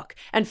going to look.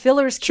 And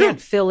fillers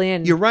can't fill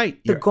in You're right.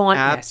 the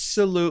gauntness.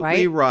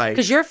 Absolutely right.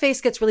 Because your face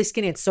gets really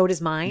skinny and so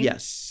does mine.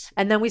 Yes.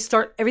 And then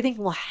everything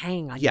will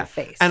hang on your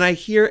face. And I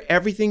hear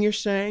everything you're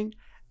saying.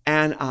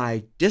 And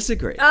I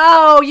disagree.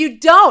 Oh, you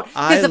don't?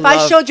 Because if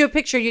I showed you a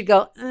picture, you'd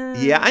go,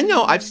 Yeah, I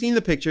know. I've seen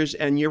the pictures,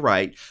 and you're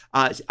right.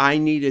 I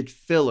needed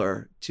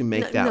filler to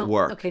make that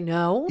work. Okay,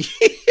 no.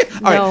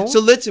 All right,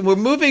 so we're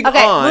moving on.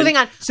 Okay, moving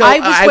on. So I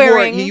was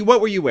wearing...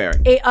 what were you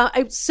wearing?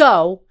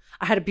 So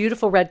I had a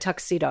beautiful red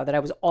tuxedo that I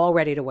was all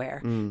ready to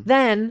wear.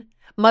 Then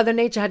Mother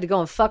Nature had to go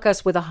and fuck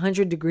us with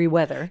 100-degree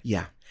weather.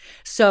 Yeah.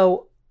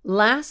 So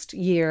last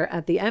year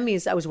at the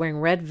Emmys, I was wearing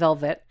red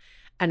velvet.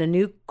 and a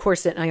new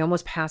corset, and I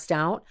almost passed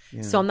out.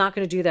 Yeah. So I'm not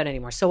going to do that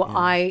anymore. So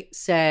I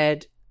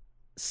said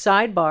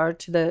sidebar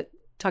to the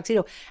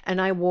tuxedo, and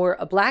I wore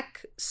a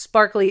black,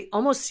 sparkly,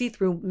 almost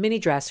see-through mini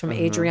dress from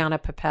Adriana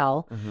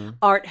Papel.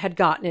 Art had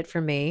gotten it for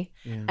me,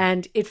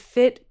 and it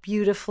fit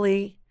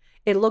beautifully.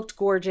 It looked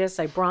gorgeous.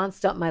 I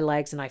bronzed up my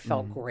legs, and I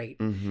felt great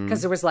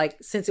because there was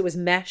since it was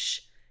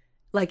mesh,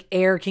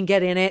 air can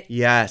get in it.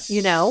 Yes.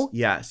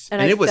 Yes.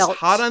 And it was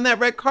hot on that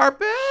red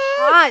carpet.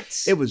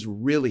 Hot. It was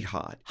really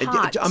hot.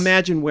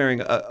 Imagine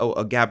wearing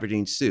a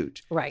gabardine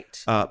suit.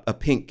 Right. A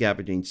pink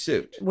gabardine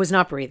suit. Was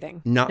not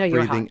breathing. Not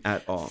breathing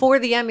at all. For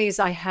the Emmys,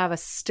 I have a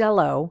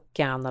Stello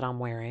gown that I'm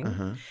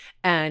wearing.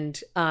 And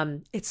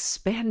it's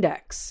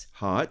spandex.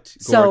 Hot.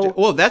 Gorgeous.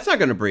 Well, that's not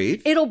going to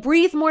breathe. It'll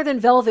breathe more than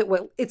velvet.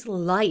 It's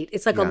light.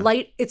 It's like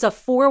it's a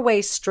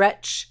 4-way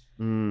stretch.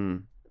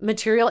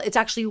 Material. It's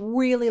actually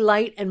really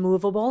light and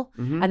movable,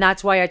 and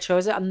that's why I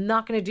chose it. I'm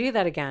not going to do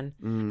that again.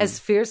 As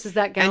fierce as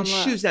that gown and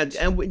shoes. And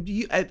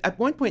at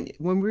one point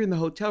when we were in the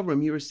hotel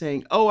room, you were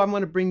saying, "Oh, I'm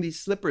going to bring these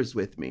slippers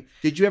with me."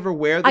 Did you ever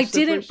wear the slippers? I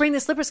didn't bring the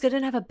slippers because I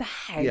didn't have a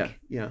bag.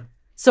 Yeah.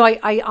 So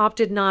I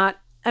opted not,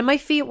 and my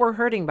feet were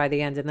hurting by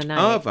the end of the night.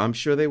 Oh, I'm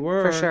sure they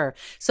were. For sure.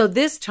 So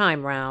this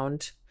time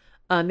round,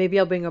 maybe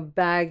I'll bring a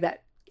bag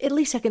that at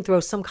least I can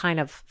throw some kind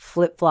of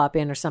flip-flop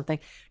in or something.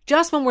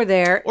 Just when we're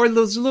there. Or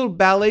those little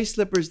ballet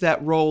slippers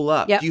that roll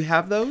up. Yep. Do you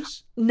have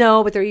those?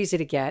 No, but they're easy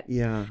to get.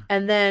 Yeah.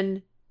 And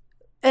then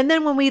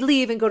when we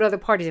leave and go to other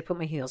parties, I put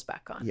my heels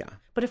back on. Yeah.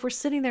 But if we're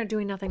sitting there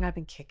doing nothing, I've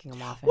been kicking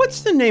them off.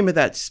 What's the name of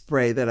that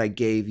spray that I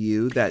gave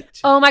you?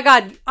 Oh my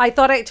God. I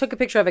thought I took a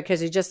picture of it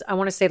because I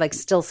want to say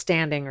still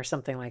standing or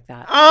something like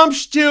that. I'm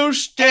still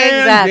standing.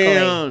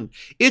 Exactly.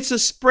 It's a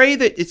spray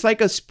it's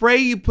like a spray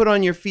you put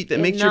on your feet that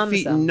makes your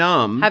feet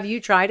numb. Have you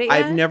tried it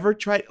yet? I've never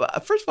tried.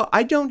 First of all,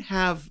 I don't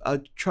have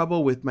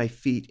trouble with my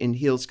feet in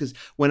heels because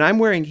when I'm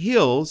wearing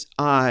heels,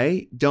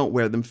 I don't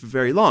wear them for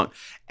very long.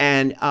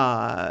 And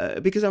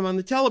because I'm on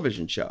the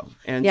television show.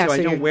 And so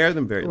I don't wear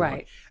them very long.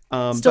 Right.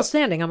 Still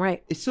standing, I'm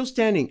right. It's still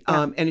standing.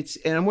 Yeah. And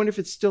I wonder if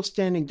it's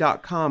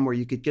stillstanding.com where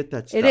you could get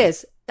that stuff. It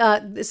is.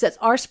 It says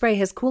our spray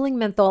has cooling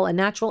menthol and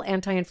natural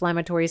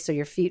anti-inflammatory so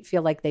your feet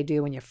feel like they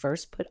do when you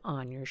first put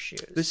on your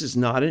shoes. This is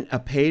not a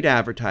paid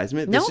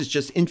advertisement. No. This is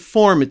just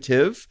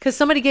informative. Because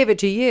somebody gave it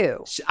to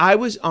you. I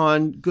was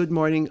on Good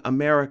Morning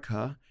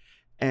America,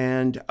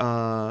 and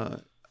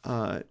the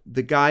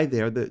guy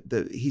there,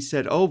 he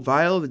said, "Oh,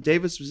 Viola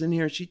Davis was in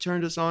here and she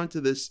turned us on to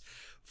this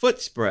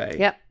foot spray."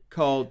 Yep.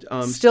 Called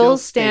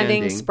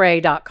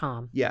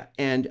stillstandingspray.com. Yeah.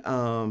 And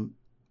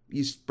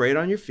you spray it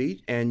on your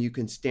feet and you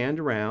can stand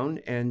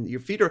around and your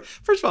feet are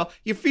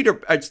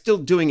still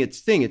doing its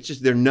thing. It's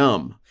just they're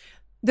numb.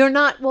 They're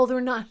not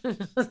they're not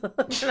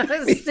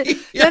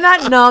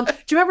numb. Do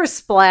you remember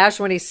Splash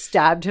when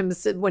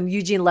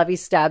Eugene Levy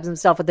stabs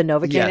himself with the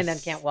Novocaine and then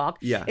can't walk?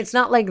 Yeah. It's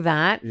not like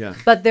that. Yeah.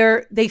 But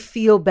they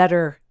feel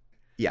better.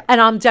 Yeah. And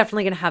I'm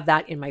definitely going to have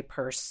that in my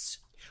purse.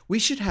 We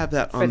should have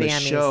that on the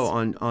show,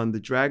 on the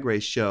Drag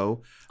Race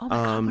show. Oh my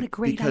God, what a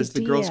great because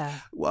idea. The girls,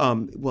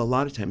 well, a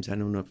lot of times, I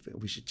don't know if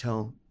we should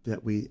tell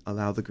that we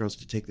allow the girls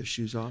to take their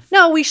shoes off.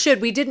 No, we should.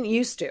 We didn't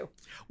used to.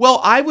 Well,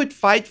 I would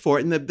fight for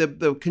it, and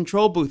the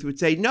control booth would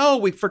say,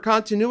 no, for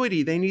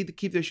continuity, they need to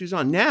keep their shoes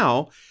on.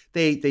 Now,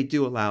 they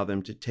do allow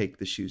them to take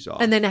the shoes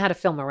off. And then they had to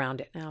film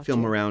around it now.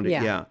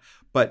 Yeah.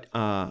 But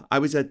I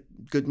was at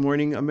Good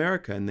Morning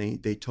America, and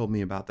they told me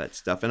about that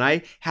stuff. And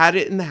I had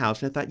it in the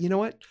house, and I thought, you know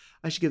what?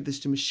 I should give this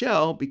to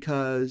Michelle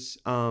because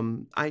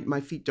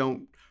my feet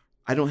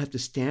I don't have to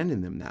stand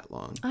in them that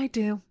long. I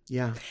do.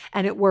 Yeah.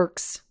 And it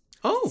works.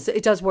 Oh. So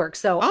it does work.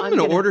 So I'm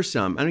going to order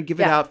some. I'm going to give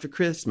it out for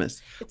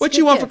Christmas. What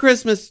you want for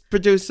Christmas,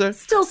 producer?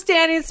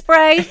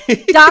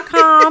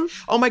 Stillstandingspray.com.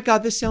 Oh my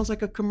God, this sounds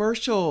like a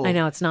commercial. I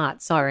know, it's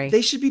not. Sorry.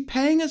 They should be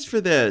paying us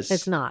for this.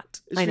 It's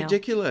not. It's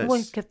ridiculous.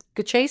 Well,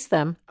 could chase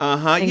them.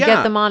 And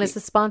get them on as a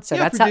sponsor.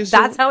 Yeah,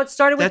 that's how it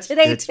started with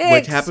Today's Ticks.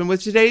 What happened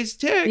with Today's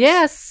Ticks.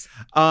 Yes.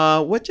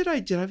 What have I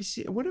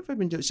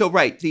been doing? So,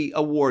 right, the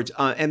awards.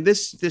 And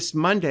this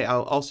Monday,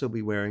 I'll also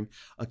be wearing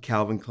a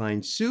Calvin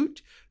Klein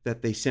suit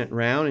that they sent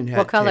around and had.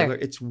 What color? Taylor.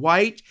 It's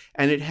white,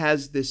 and it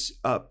has this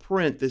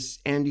print, this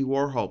Andy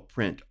Warhol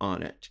print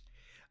on it.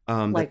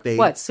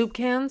 What, soup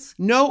cans?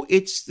 No,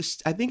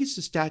 I think it's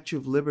the Statue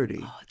of Liberty.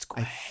 Oh, it's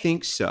great. I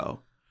think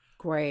so.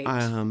 Great.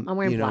 I'm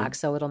wearing black,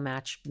 so it'll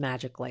match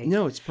magically.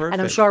 No, it's perfect.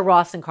 And I'm sure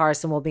Ross and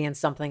Carson will be in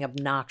something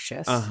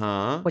obnoxious,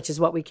 which is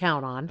what we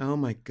count on. Oh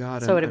my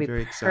God. So it'll be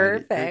very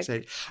perfect.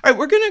 Excited. All right,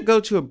 we're going to go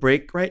to a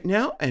break right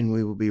now, and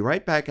we will be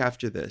right back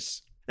after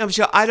this. Now,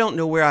 Michelle, I don't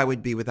know where I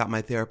would be without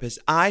my therapist.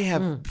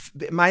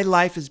 My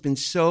life has been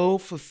so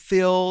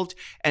fulfilled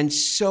and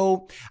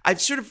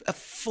I've sort of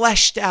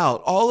fleshed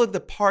out all of the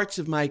parts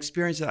of my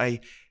experience that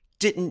I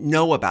didn't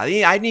know about.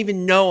 I didn't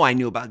even know I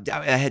knew about.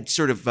 I had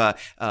sort of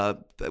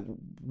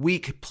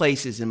weak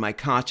places in my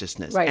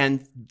consciousness. Right.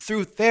 And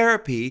through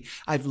therapy,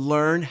 I've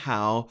learned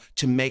how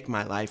to make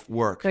my life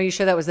work. Are you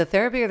sure that was the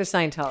therapy or the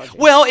Scientology?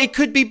 Well, it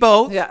could be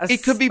both. Yes.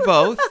 It could be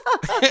both.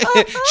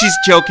 She's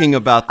joking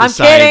about the I'm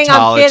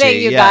Scientology.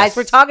 kidding, you guys.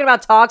 We're talking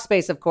about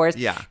Talkspace, of course.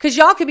 Yeah. Because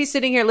y'all could be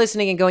sitting here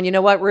listening and going, you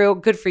know what, Rue,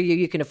 good for you.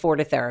 You can afford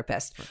a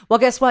therapist. Well,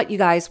 guess what, you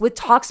guys? With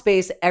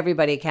Talkspace,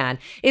 everybody can.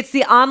 It's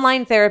the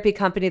online therapy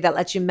company that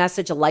lets you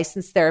message a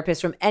licensed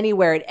therapist from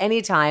anywhere at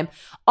any time.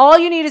 All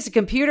you need is a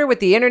computer with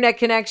the internet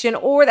connection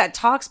or that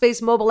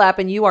Talkspace mobile app,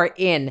 and you are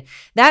in.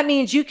 That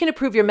means you can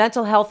improve your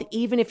mental health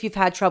even if you've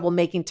had trouble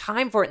making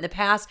time for it in the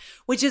past,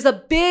 which is a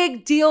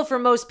big deal for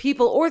most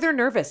people, or they're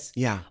nervous.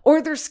 Yeah.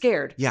 Or they're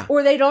scared. Yeah.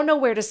 Or they don't know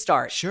where to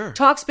start. Sure.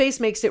 Talkspace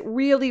makes it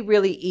really,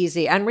 really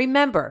easy. And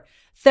remember,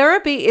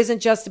 therapy isn't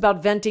just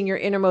about venting your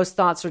innermost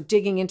thoughts or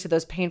digging into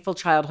those painful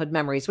childhood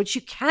memories, which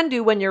you can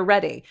do when you're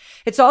ready.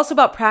 It's also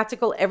about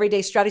practical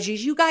everyday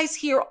strategies you guys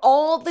hear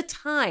all the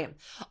time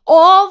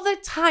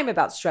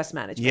about stress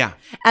management. Yeah.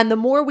 And the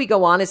more we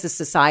go on as a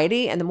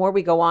society and the more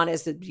we go on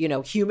as the,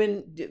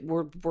 human,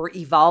 we're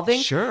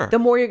evolving. Sure. The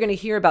more you're going to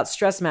hear about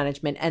stress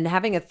management, and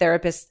having a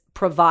therapist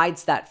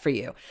provides that for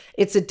you.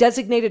 It's a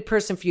designated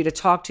person for you to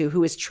talk to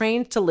who is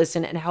trained to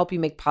listen and help you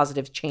make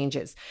positive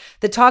changes.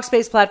 The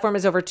Talkspace platform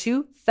has over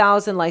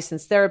 2,000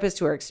 licensed therapists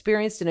who are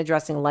experienced in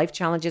addressing life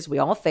challenges we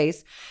all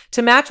face.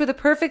 To match with a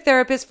perfect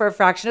therapist for a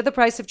fraction of the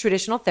price of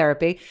traditional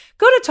therapy,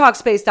 go to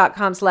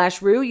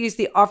Talkspace.com/Rue, use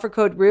the offer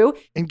code Rue,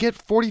 and get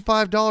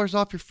 $45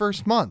 off your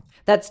first month.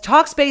 That's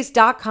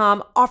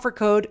Talkspace.com, offer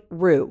code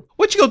Rue.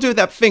 What you gonna do with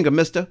that finger,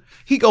 mister?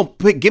 He gonna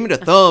give me the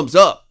thumbs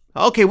up.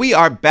 Okay, we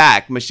are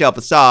back, Michelle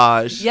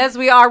Visage. Yes,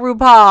 we are,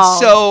 RuPaul.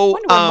 So, I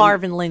wonder where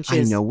Marvin Lynch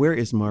is. I know, where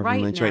is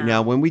Marvin Lynch right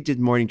now? When we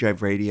did Morning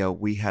Drive Radio,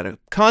 we had a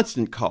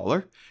constant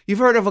caller. You've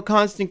heard of a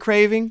constant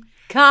craving?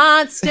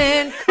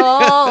 Constant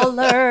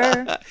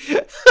caller.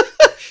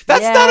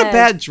 That's not a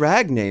bad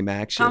drag name,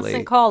 actually.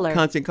 Constant caller.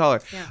 Constant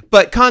caller. Yeah.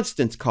 But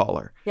Constance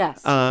Caller.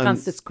 Yes,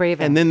 Constance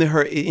Craven. And then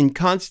her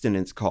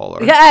Incontinence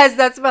Caller. Yes,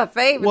 that's my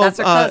favorite. Well, that's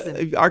her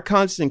cousin. Our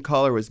constant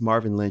caller was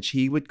Marvin Lynch.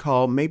 He would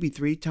call maybe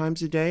 3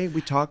 times a day.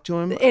 We talked to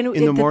him in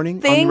the morning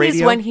on the radio. The thing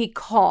is, when he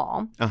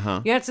call,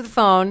 you answer the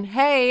phone,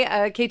 hey,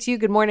 KTU,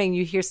 good morning.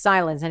 You hear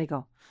silence, and he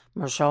go,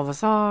 Michelle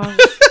Visage.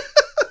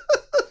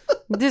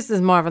 This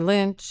is Marvin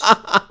Lynch.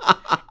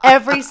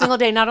 Every single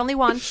day, not only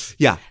once.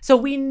 Yeah. So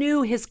we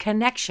knew his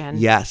connection.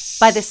 Yes.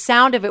 By the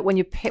sound of it when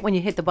you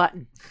hit the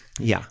button.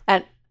 Yeah.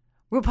 And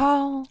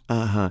RuPaul.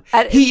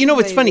 He, you know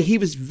what's funny? He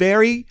was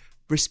very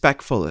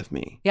respectful of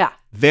me. Yeah.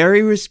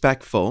 Very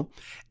respectful.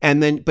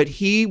 And then, but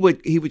he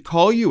would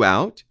call you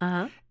out.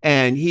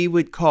 And he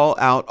would call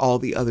out all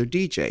the other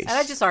DJs. And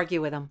I'd just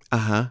argue with him.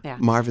 Yeah.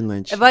 Marvin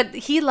Lynch. But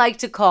he liked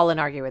to call and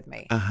argue with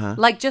me.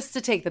 Like just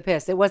to take the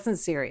piss. It wasn't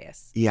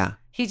serious. Yeah.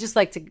 He just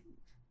liked to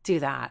do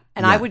that.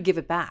 And I would give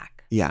it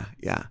back. Yeah,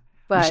 yeah.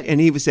 But,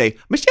 and he would say,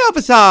 Michelle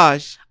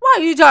Visage. Why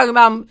are you talking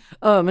about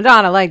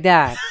Madonna like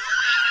that?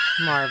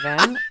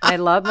 Marvin, I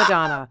love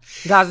Madonna.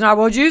 That's not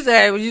what you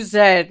said. What you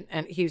said.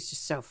 And he was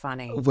just so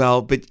funny.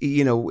 Well, but,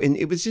 and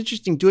it was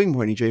interesting doing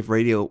Morning Drive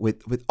Radio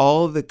with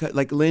all of the,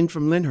 like Lynn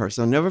from Lyndhurst.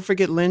 I'll never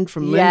forget Lynn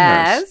from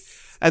Lyndhurst. Yes.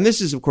 And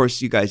this is, of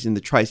course, you guys in the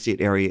tri-state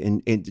area.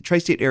 In the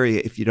tri-state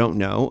area, if you don't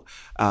know,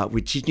 we're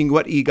teaching you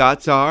what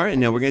EGOTs are.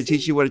 And now we're going to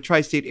teach you what a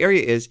tri-state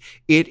area is.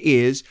 It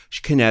is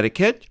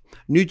Connecticut,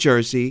 New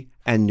Jersey,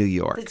 and New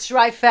York. The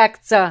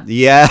trifecta.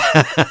 Yeah.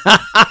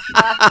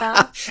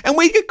 And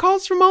we get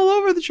calls from all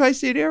over the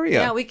tri-state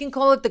area. Yeah, we can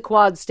call it the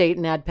quad state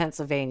and add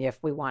Pennsylvania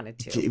if we wanted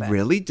to.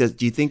 Really? Do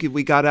you think if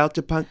we got out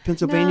to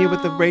Pennsylvania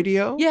with the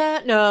radio?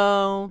 Yeah,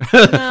 no.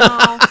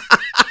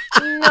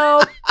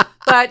 No.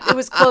 But it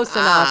was close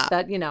enough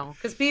that,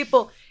 because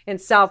people in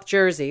South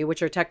Jersey,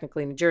 which are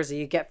technically New Jersey,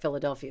 you get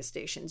Philadelphia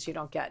stations. You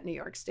don't get New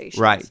York stations.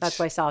 Right. That's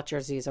why South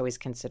Jersey is always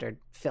considered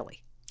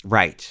Philly.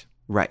 Right.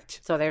 Right.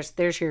 So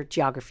there's your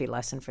geography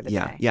lesson for the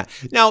day. Yeah.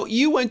 Now,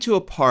 you went to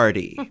a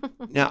party.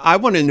 Now, I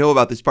want to know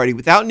about this party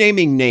without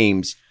naming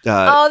names.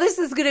 This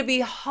is going to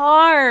be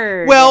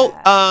hard. Well,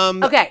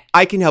 okay.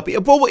 I can help you.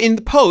 Well, in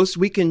the post,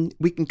 we can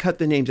cut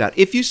the names out.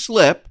 If you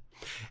slip,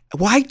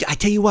 I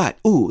tell you what.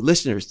 Ooh,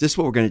 listeners, this is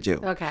what we're going to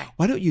do. Okay.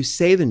 Why don't you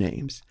say the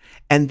names,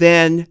 and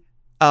then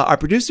our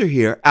producer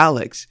here,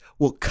 Alex,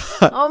 will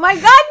cut. Oh my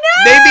God,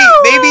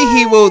 no! Maybe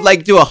he will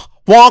do a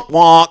wonk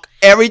wonk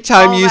every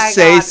time you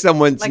say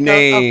someone's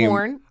name. A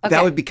horn? Okay.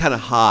 That would be kind of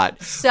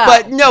hot. So,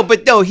 but no,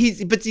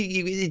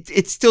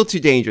 it's still too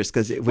dangerous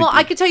because it would. Well,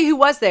 I could tell you who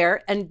was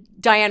there, and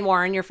Diane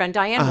Warren, your friend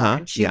Diane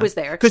Warren, she was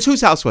there. Because whose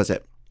house was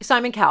it?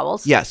 Simon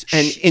Cowell's. Yes,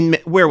 and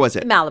where was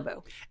it?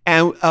 Malibu.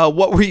 And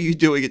what were you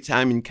doing at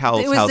Simon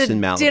Cowell's house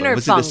in Malibu? Dinner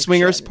was function. It a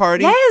swingers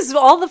party? Yes,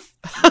 all the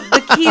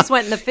keys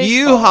went in the fishbowl.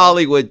 You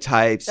Hollywood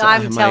types.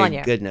 I'm telling you.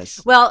 My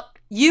goodness. Well,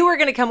 you were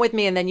going to come with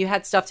me, and then you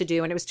had stuff to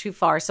do, and it was too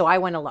far, so I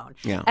went alone.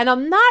 Yeah. And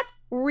I'm not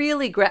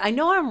really I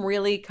know I'm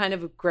really kind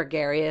of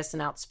gregarious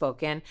and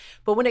outspoken,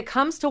 but when it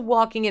comes to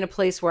walking in a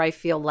place where I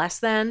feel less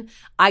than,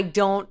 I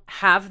don't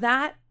have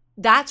that.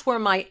 That's where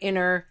my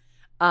inner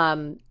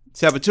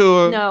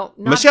Saboteur. No,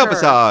 not Michelle her.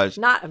 Visage.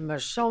 Not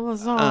Michelle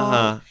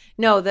Visage.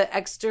 No, the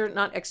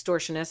not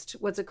extortionist.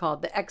 What's it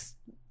called? The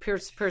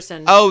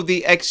person. Oh,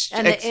 the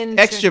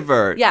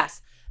extrovert.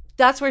 Yes.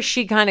 That's where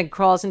she kind of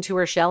crawls into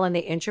her shell and the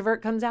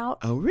introvert comes out.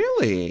 Oh,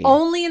 really?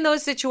 Only in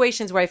those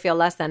situations where I feel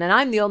less than. And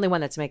I'm the only one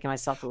that's making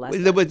myself feel less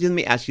than. Let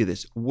me ask you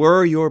this.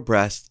 Were your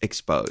breasts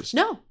exposed?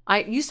 No.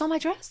 You saw my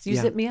dress. You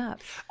zipped me up.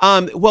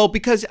 Well,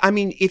 because, I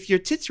mean, if your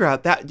tits are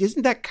out,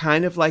 isn't that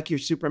kind of like your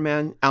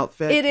Superman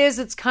outfit? It is.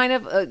 It's kind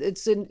of,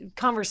 it's a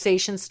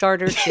conversation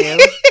starter, too.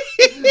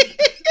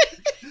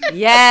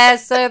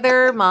 Yes,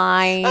 they're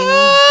mine.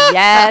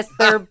 Yes,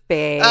 they're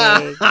big.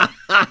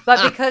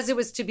 But because it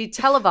was to be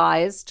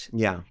televised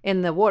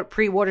in the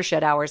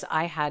pre-watershed hours,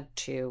 I had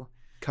to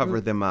cover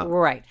them up.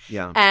 Right.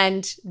 Yeah.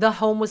 And the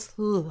home was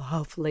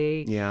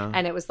lovely. Yeah.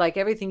 And it was like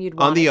everything you'd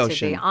want on the it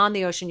ocean. to be. On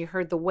the ocean. You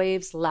heard the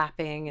waves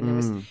lapping and it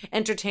was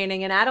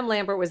entertaining. And Adam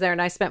Lambert was there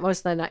and I spent most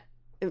of the night.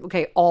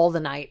 All the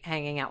night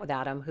hanging out with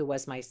Adam, who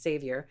was my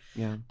savior.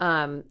 Yeah.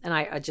 And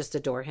I just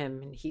adore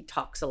him, and he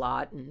talks a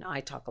lot, and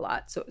I talk a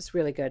lot, so it was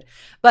really good.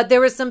 But there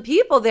were some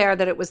people there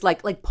that it was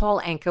like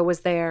Paul Anka was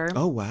there.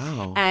 Oh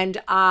wow!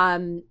 And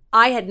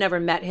I had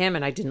never met him,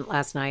 and I didn't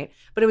last night.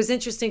 But it was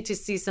interesting to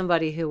see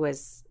somebody who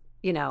was,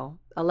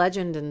 a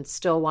legend and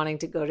still wanting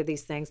to go to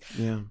these things.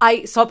 Yeah.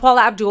 I saw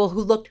Paula Abdul,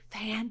 who looked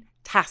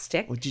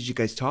fantastic. Well, did you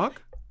guys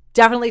talk?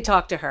 Definitely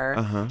talked to her.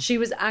 Uh-huh.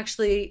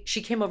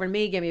 She came over to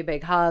me, gave me a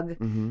big hug.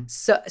 Mm-hmm.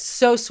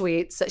 So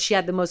sweet. So she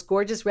had the most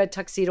gorgeous red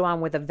tuxedo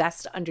on with a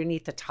vest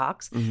underneath the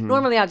tux. Mm-hmm.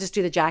 Normally I'll just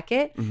do the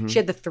jacket. Mm-hmm. She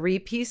had the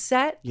 3-piece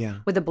set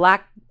with the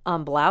black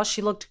blouse.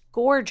 She looked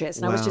gorgeous.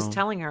 And wow. I was just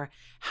telling her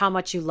how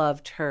much you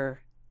loved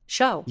her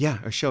show. Yeah,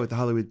 her show at the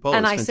Hollywood Bowl.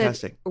 And is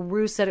fantastic.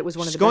 Rue said it was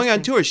one of the best. She's going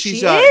on tour.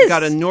 She's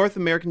got a North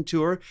American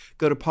tour.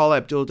 Go to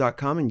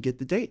paulaabdul.com and get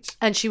the dates.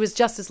 And she was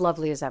just as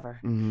lovely as ever.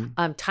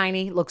 Mm-hmm.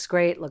 Tiny, looks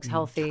great, looks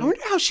healthy. I wonder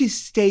how she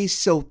stays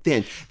so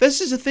thin. This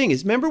is the thing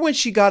is, remember when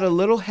she got a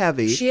little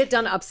heavy? She had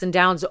done ups and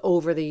downs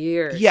over the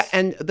years. Yeah,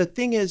 and the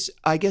thing is,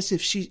 I guess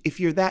if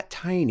you're that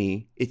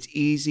tiny, it's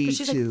easy to...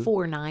 She's like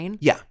 4'9".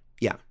 Yeah.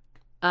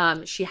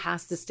 She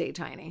has to stay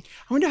tiny.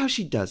 I wonder how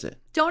she does it.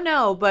 Don't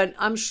know, but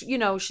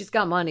she's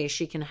got money.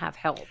 She can have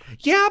help.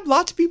 Yeah,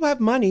 lots of people have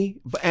money,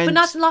 but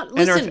not a lot.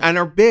 Listen, and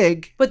are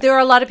big. But there are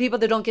a lot of people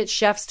that don't get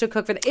chefs to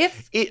cook for them.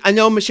 I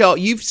know, Michelle,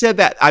 you've said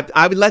that.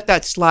 I would let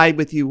that slide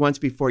with you once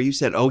before. You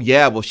said, "Oh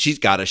yeah, well she's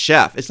got a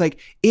chef." It's like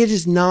it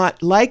is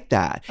not like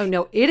that. Oh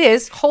no, it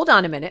is. Hold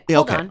on a minute.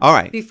 Hold on. All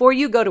right. Before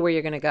you go to where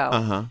you're going to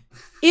go.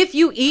 If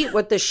you eat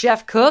what the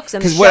chef cooks,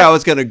 because where I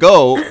was going to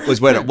go was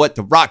what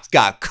the Rock's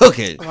got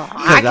cooking. Well,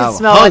 I can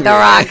smell what the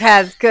Rock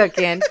has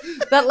cooking.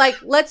 But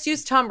let's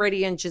use Tom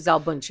Brady and Gisele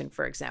Bündchen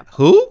for example.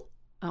 Who?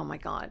 Oh my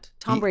God,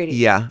 Tom Brady.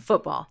 Yeah,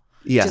 football.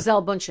 Yeah,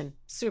 Gisele Bündchen,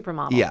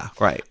 supermodel. Yeah,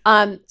 right.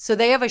 So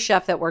they have a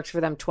chef that works for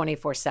them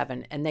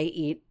 24/7, and they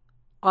eat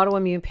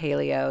autoimmune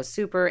paleo,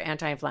 super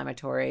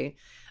anti-inflammatory.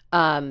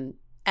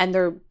 And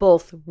they're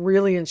both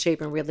really in shape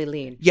and really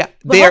lean. Yeah,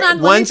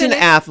 one's an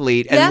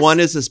athlete and one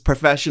is a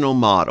professional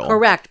model.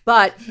 Correct,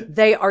 but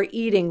they are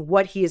eating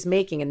what he is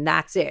making, and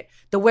that's it.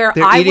 They're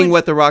eating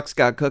what the Rock's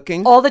got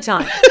cooking all the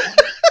time.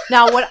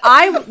 Now, what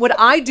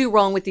I do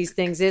wrong with these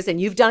things is, and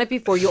you've done it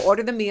before, you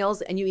order the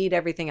meals and you eat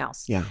everything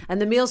else. Yeah,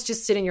 and the meals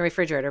just sit in your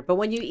refrigerator. But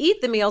when you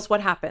eat the meals, what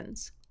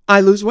happens? I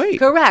lose weight.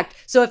 Correct.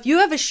 So if you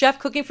have a chef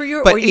cooking for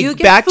you, but or you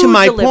get back food to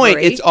my delivery, point,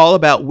 it's all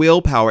about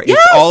willpower. Yes!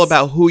 It's all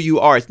about who you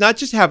are. It's not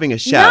just having a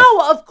chef.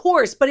 No, of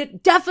course, but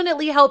it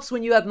definitely helps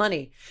when you have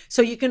money.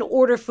 So you can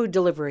order food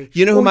delivery.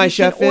 You know who my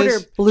chef is?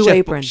 Order Blue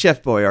Apron.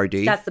 Chef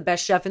Boyardee. That's the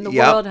best chef in the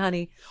world,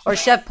 honey. Or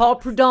Chef Paul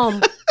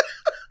Prudhomme.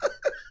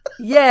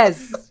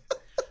 Yes.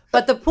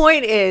 But the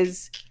point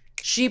is,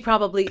 she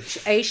probably,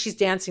 she's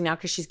dancing now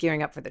because she's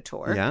gearing up for the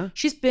tour. Yeah.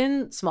 She's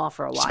been small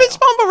for a while. She's been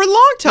small for a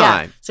long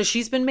time. Yeah. So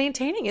she's been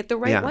maintaining it the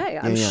right way.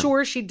 I'm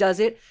sure she does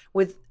it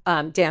with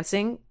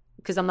dancing,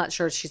 because I'm not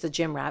sure she's a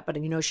gym rat, but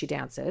she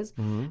dances.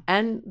 Mm-hmm.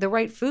 And the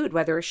right food,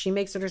 whether she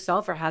makes it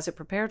herself or has it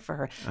prepared for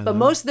her. But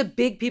most of the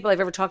big people I've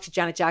ever talked to,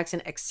 Janet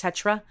Jackson,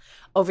 etc.,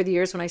 over the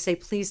years, when I say,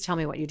 please tell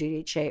me what you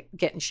do to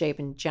get in shape,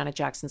 and Janet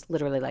Jackson's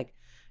literally like,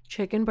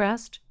 chicken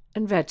breast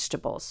and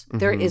vegetables. Mm-hmm.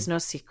 There is no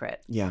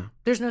secret. Yeah.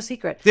 There's no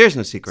secret. There's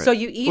no secret. So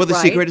you eat Well, the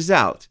secret is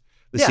out.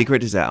 The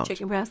secret is out.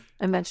 Chicken breast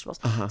and vegetables.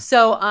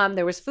 So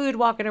there was food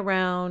walking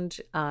around.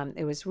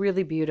 It was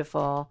really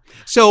beautiful.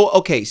 So,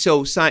 okay.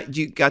 So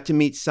you got to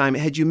meet Simon.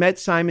 Had you met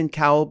Simon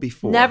Cowell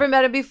before? Never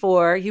met him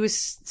before. He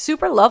was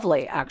super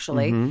lovely,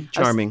 actually. Mm-hmm.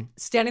 Charming.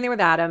 Standing there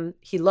with Adam.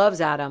 He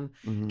loves Adam.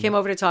 Mm-hmm. Came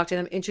over to talk to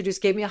them.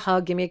 Introduced, gave me a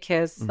hug, gave me a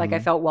kiss. Mm-hmm. Like I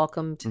felt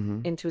welcomed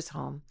into his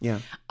home. Yeah.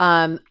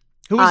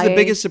 Who was the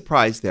biggest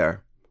surprise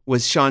there?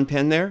 Was Sean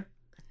Penn there?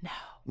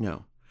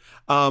 No.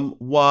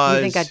 You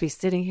think I'd be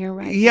sitting here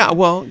right Yeah, now?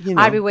 Well,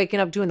 I'd be waking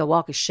up doing the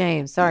walk of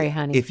shame. Sorry,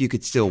 honey. If you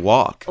could still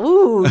walk.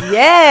 Ooh,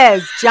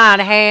 yes, John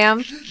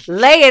Hamm.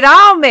 Lay it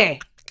on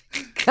me.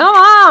 Come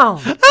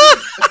on.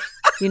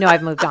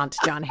 I've moved on to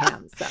John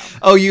Hamm. So.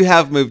 Oh, you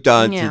have moved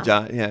on to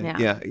John.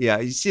 Yeah.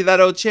 You see that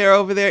old chair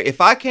over there?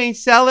 If I can't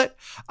sell it,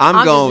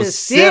 I'm going to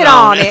sit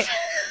on it.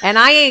 and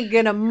I ain't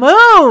gonna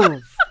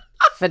move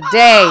for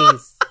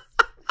days.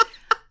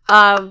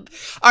 All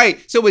right,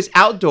 so it was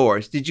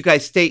outdoors. Did you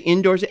guys stay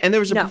indoors? And there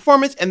was a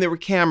performance, and there were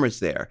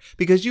cameras there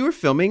because you were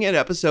filming an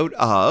episode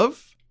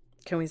of.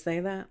 Can we say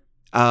that?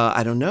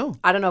 I don't know.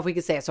 I don't know if we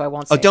could say it, so I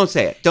won't say it. Oh, don't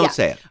say it. Don't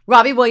say it.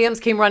 Robbie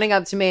Williams came running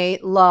up to me.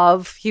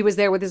 Love. He was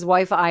there with his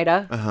wife,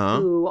 Ida,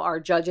 who are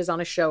judges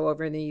on a show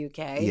over in the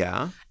UK.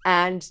 Yeah.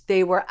 And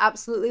they were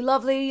absolutely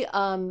lovely.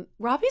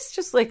 Robbie's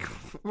just like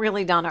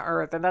really down to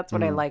earth, and that's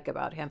what I like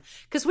about him.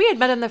 Because we had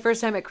met him the first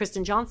time at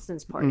Kristen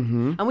Johnston's party,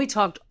 and we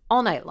talked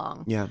all night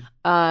long. Yeah.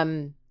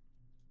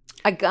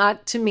 I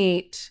got to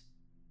meet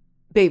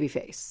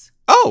Babyface.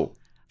 Oh,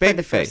 Babyface. For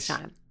the first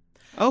time.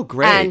 Oh,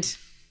 great. And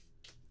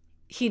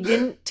he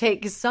didn't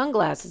take his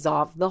sunglasses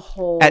off the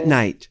whole at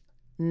night.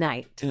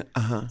 So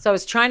I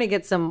was trying to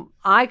get some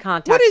eye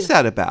contact. What is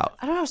that about?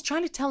 I don't know. I was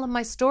trying to tell him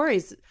my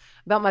stories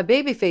about my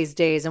Babyface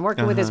days and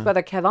working with his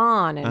brother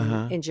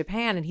Kevon in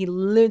Japan, and he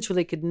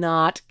literally could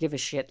not give a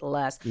shit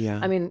less.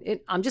 Yeah. I mean,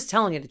 I'm just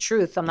telling you the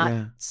truth. I'm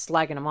not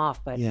slagging him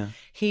off, but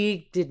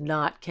he did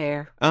not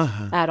care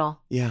at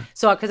all. Yeah.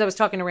 So because I was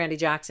talking to Randy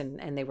Jackson,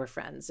 and they were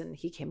friends, and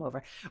he came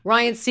over.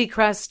 Ryan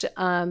Seacrest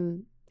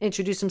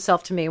introduced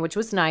himself to me, which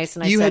was nice.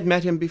 And I said, had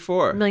met him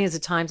before millions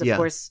of times, of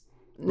course.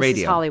 This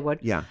Radio. is Hollywood.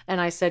 Yeah. And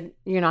I said,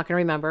 you're not going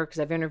to remember because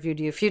I've interviewed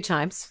you a few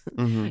times.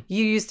 You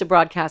used to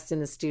broadcast in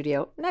the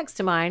studio next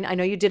to mine. I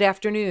know you did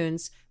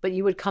afternoons, but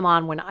you would come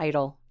on when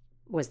Idol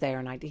was there.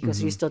 And he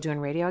goes, are you still doing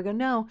radio? I go,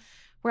 no,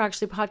 we're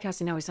actually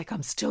podcasting now. He's like,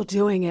 I'm still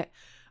doing it,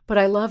 but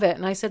I love it.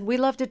 And I said, we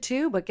loved it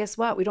too, but guess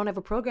what? We don't have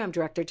a program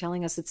director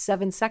telling us it's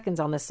 7 seconds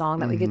on this song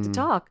that we get to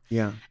talk.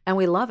 Yeah. And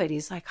we love it.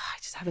 He's like, I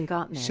just haven't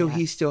gotten there So yet.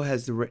 He still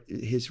has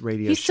his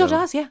radio show. He still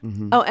does, yeah.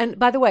 Oh, and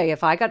by the way,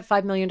 if I got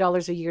 $5 million a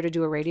year to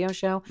do a radio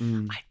show,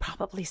 I'd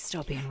probably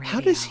still be in radio.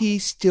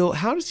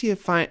 How does he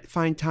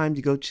find time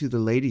to go to the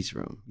ladies'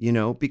 room? You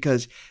know,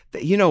 because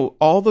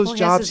all those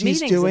jobs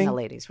he's doing. In the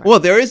ladies' room. Well,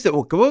 there is that.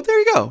 Well, there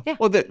you go. Yeah.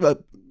 Well,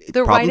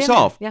 They're problem right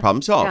solved. Yeah.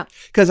 Problem solved.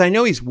 Because I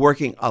know he's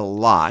working a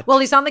lot. Well,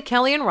 he's on the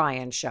Kelly and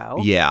Ryan show.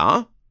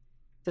 Yeah.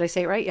 Did I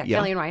say it right? Yeah,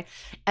 Kelly and Ryan.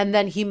 And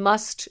then he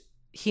must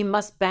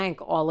bank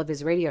all of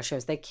his radio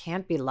shows. They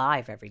can't be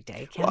live every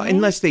day, can they?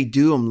 Unless they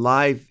do them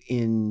live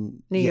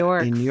in New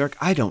York. In New York,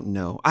 I don't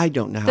know. How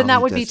then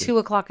that would be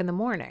 2:00 in the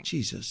morning.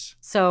 Jesus.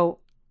 So,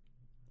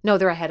 no,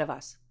 they're ahead of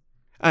us.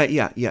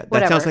 Yeah. That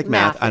Whatever. sounds like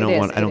math. I don't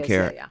It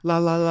care. is, yeah. La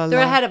la la. They're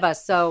ahead of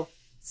us. So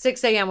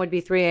 6 a.m. would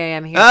be 3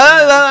 a.m. here.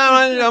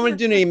 I'm going to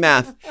do any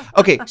math.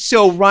 Okay,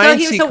 so Ryan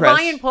Seacrest. So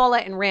Ryan, Paula,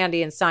 and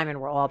Randy and Simon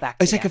were all back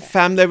It's together. like a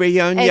family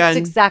reunion. It's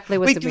exactly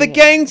what the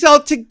gang's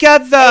all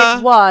together.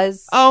 It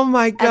was. Oh,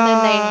 my God. And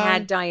then they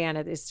had Diane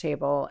at this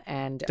table.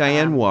 And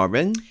Diane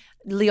Warren.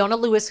 Leona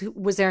Lewis, who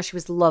was there. She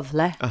was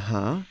lovely.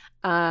 Uh-huh.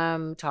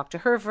 Talked to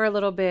her for a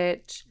little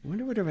bit. I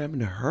wonder whatever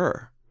happened to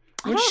her.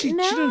 I don't know. She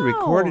didn't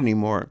record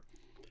anymore.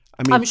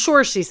 I mean, I'm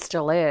sure she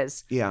still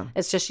is. Yeah.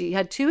 It's just she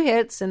had 2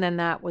 hits, and then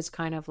that was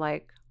kind of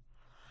like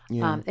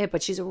it.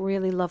 But she's a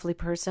really lovely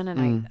person,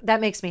 and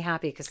that makes me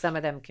happy because some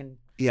of them can.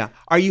 Yeah.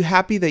 Are you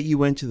happy that you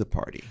went to the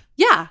party?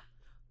 Yeah.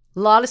 A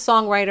lot of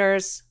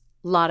songwriters,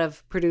 a lot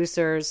of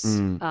producers.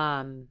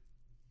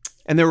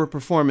 And there were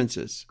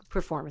performances.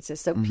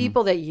 So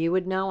people that you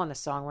would know on the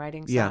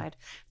songwriting side,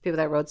 people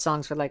that wrote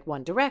songs for like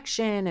One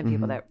Direction, and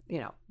people that,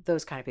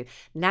 those kind of people.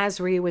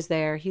 Nasri was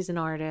there. He's an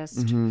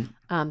artist.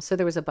 So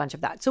there was a bunch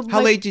of that. So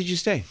how late did you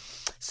stay?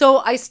 So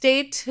I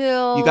stayed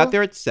till... You got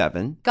there at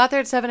 7. Got there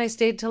at 7. I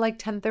stayed till like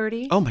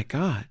 10:30. Oh, my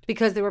God.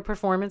 Because there were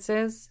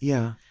performances.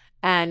 Yeah.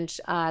 And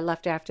I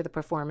left after the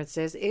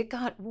performances. It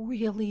got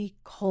really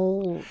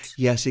cold.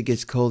 Yes, it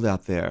gets cold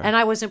out there. And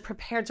I wasn't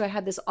prepared, so I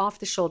had this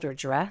off-the-shoulder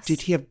dress.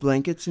 Did he have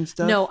blankets and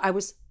stuff? No, I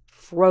was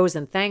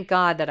frozen. Thank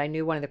God that I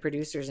knew one of the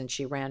producers, and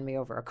she ran me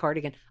over a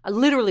cardigan. I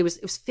literally it was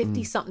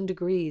 50-something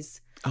degrees.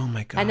 Oh,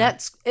 my God.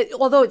 And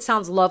although it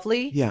sounds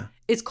lovely, yeah,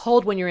 it's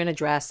cold when you're in a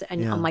dress,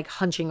 and I'm like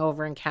hunching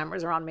over, and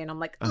cameras are on me, and I'm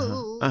like,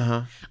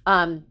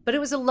 but it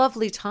was a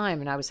lovely time,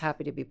 and I was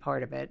happy to be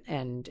part of it.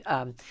 And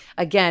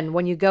again,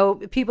 when you go,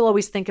 people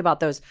always think about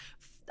those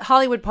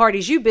Hollywood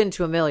parties. You've been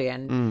to a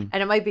million,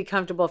 and it might be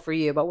comfortable for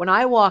you, but when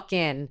I walk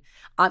in,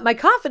 my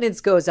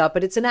confidence goes up,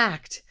 but it's an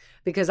act.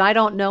 Because I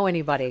don't know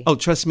anybody. Oh,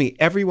 trust me,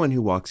 everyone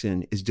who walks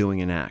in is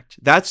doing an act.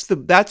 That's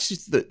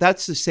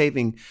the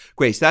saving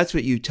grace. That's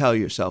what you tell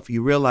yourself.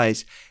 You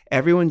realize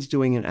everyone's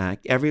doing an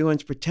act.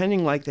 Everyone's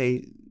pretending like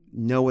they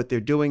know what they're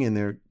doing,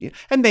 and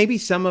maybe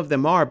some of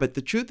them are. But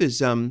the truth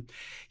is,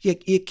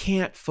 you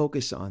can't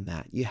focus on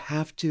that. You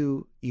have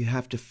to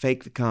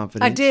fake the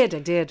confidence. I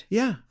did.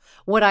 Yeah.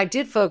 What I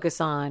did focus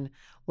on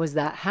was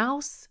that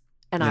house,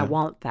 and I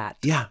want that.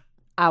 Yeah.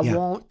 I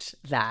want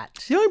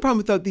that. The only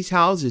problem with these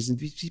houses and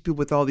these people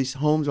with all these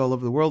homes all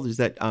over the world is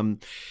that,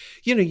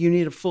 you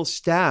need a full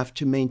staff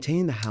to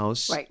maintain the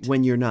house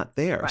when you're not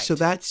there. Right. So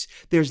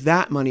there's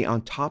that money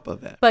on top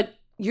of it. But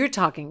you're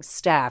talking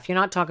staff. You're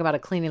not talking about a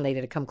cleaning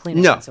lady to come clean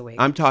it once a week.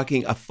 I'm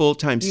talking a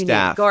full-time staff.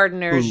 You need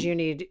gardeners. You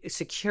need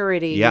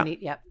security.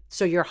 Yeah.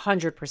 So you're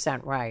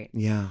 100% right.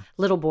 Yeah.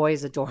 Little boy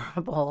is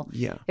adorable.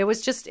 Yeah. It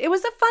was a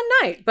fun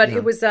night, but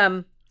it was,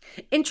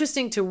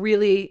 Interesting to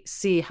really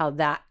see how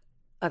that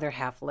other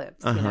half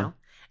lives, you know?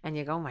 And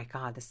you go, oh my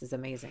God, this is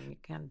amazing. You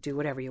can do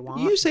whatever you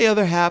want. You say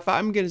other half.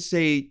 I'm going to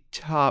say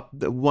top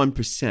the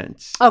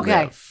 1%.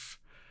 Okay. Live.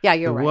 Yeah,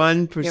 you're right.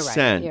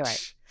 1%. You're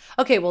right.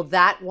 Okay, well,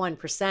 that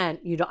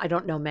 1%, I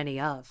don't know many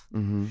of.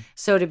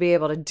 So to be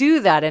able to do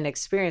that and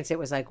experience it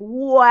was like,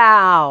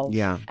 wow.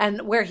 Yeah.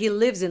 And where he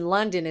lives in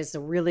London is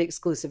a really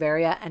exclusive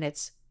area. And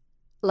it's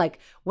like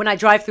when I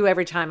drive through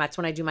every time, that's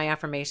when I do my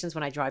affirmations.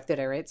 When I drive through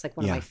that area, it's like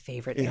one of my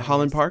favorite areas. In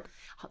Holland Park?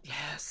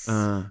 Yes.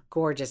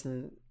 Gorgeous.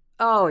 And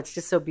it's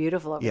just so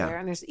beautiful over there.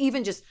 And there's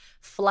even just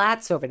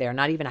flats over there,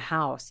 not even a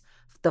house.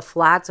 The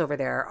flats over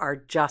there are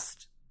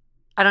just,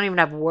 I don't even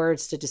have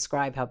words to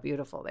describe how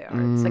beautiful they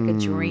are. It's like a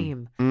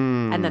dream.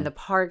 And then the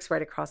park's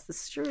right across the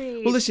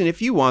street. Well, listen,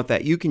 if you want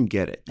that, you can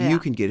get it. Yeah. You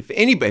can get it. If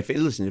anybody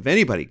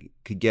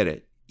could get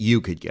it,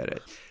 you could get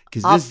it.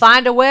 I'll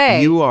find a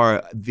way. You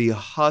are the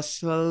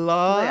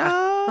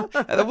hustler,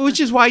 which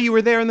is why you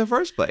were there in the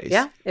first place.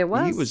 Yeah, it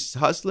was. He was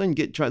hustling,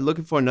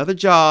 looking for another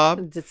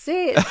job. That's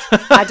it.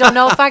 I don't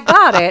know if I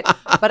got it,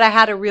 but I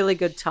had a really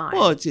good time.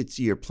 Well, it's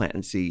you're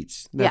planting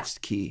seeds. That's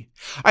the key.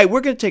 All right, we're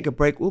going to take a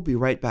break. We'll be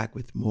right back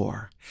with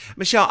more.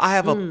 Michelle, I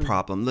have a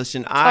problem.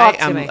 Listen,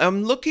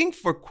 I'm looking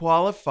for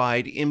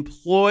qualified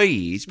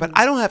employees, but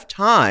I don't have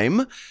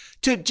time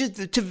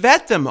to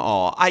vet them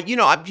all. I'm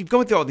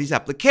going through all these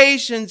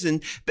applications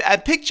and a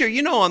picture,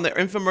 on the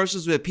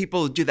infomercials where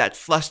people do that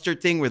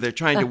flustered thing where they're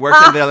trying to work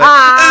and they're like,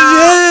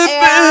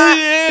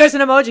 There's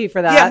an emoji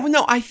for that. Yeah, well,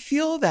 no, I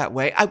feel that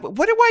way.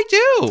 What do I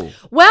do?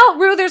 Well,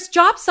 Rue, there's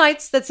job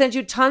sites that send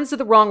you tons of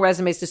the wrong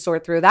resumes to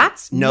sort through.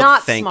 That's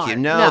not smart.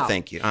 No,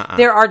 thank you.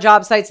 There are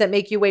job sites that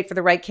make you wait for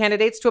the right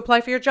candidates to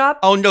apply for your job.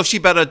 Oh, no, she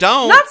better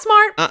don't. Not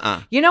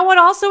smart. You know what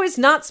also is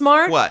not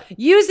smart? What?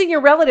 Using your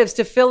relatives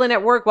to fill in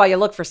at work while you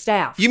look for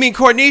staff. You mean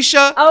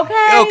Cornisha?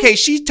 Okay,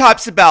 she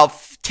types about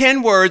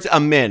 10 words a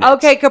minute.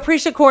 Okay,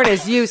 Capricia Corn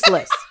is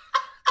useless.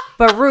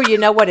 But Rue, you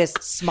know what is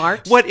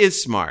smart? What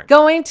is smart?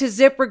 Going to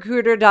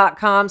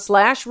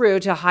ZipRecruiter.com/Rue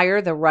to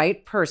hire the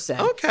right person.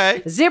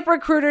 Okay.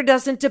 ZipRecruiter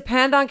doesn't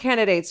depend on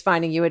candidates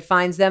finding you. It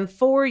finds them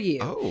for you.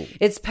 Oh.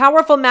 Its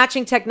powerful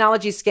matching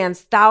technology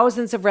scans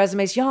thousands of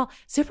resumes. Y'all,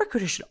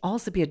 ZipRecruiter should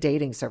also be a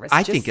dating service.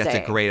 I think that's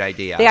a great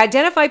idea. They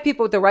identify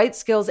people with the right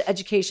skills,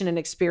 education, and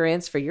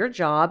experience for your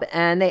job,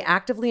 and they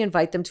actively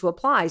invite them to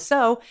apply.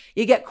 So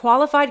you get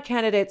qualified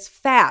candidates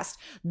fast.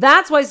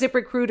 That's why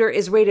ZipRecruiter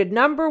is rated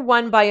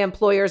 #1 by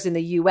employers in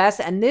the U.S.,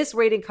 and this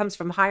rating comes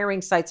from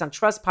hiring sites on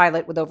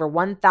Trustpilot with over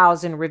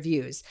 1,000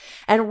 reviews.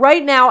 And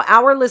right now,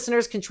 our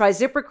listeners can try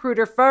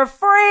ZipRecruiter for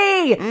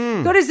free.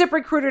 Go to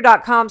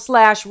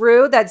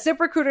ZipRecruiter.com/Rue. That's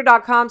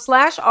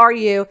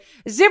ZipRecruiter.com/RU.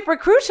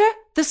 ZipRecruiter,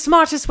 the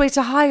smartest way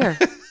to hire.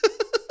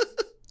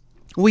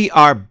 We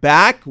are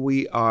back.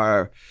 We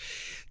are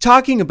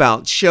talking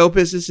about show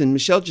business, and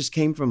Michelle just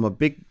came from a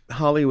big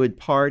Hollywood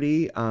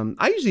party.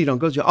 I usually don't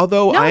go to,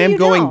 although I am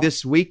going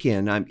this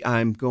weekend.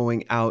 I'm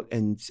going out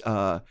and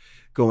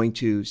going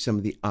to some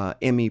of the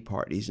Emmy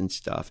parties and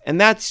stuff,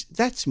 and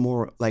that's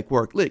more like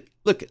work.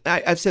 Look,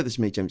 I've said this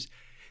many times.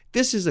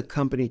 This is a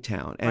company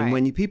town, and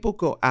when people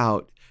go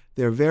out,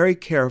 they're very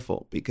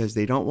careful because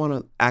they don't want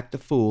to act a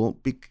fool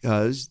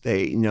because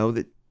they know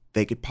that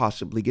they could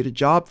possibly get a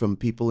job from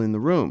people in the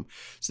room.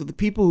 So the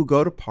people who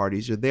go to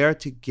parties are there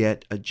to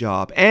get a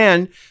job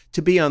and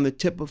to be on the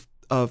tip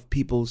of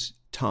people's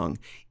tongue.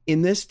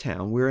 In this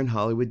town, we're in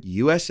Hollywood,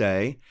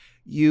 USA.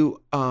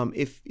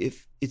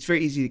 If it's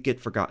very easy to get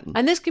forgotten.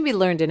 And this can be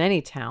learned in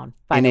any town,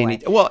 by the way.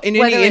 Well, in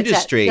any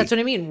industry. That's what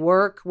I mean.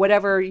 Work,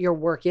 whatever your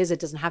work is, it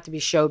doesn't have to be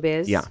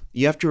showbiz. Yeah.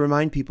 You have to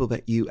remind people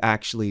that you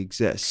actually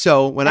exist.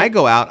 So when I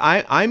go out,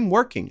 I'm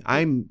working.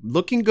 I'm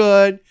looking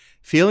good,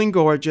 feeling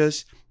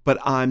gorgeous, but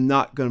I'm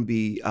not going to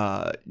be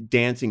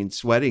dancing and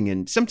sweating.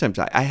 And sometimes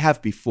I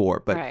have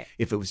before, but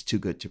if it was too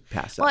good to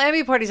pass up. Well,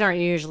 Emmy parties aren't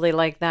usually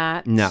like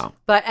that. No.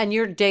 And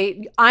your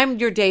date, I'm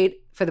your date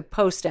for the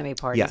post-Emmy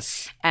parties.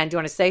 Yes. And do you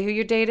want to say who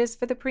your date is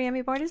for the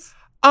pre-Emmy parties?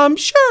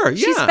 Sure. Yeah.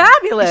 She's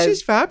fabulous.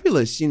 She's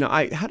fabulous.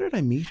 How did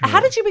I meet her?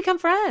 How did you become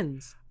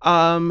friends?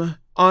 On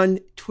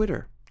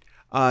Twitter.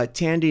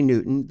 Tandy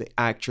Newton, the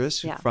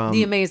actress from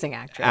the amazing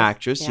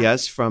actress.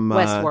 Yes, from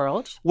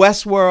Westworld,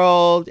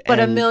 but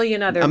a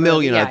million other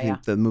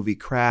the movie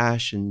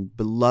Crash and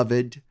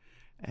Beloved,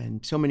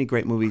 and so many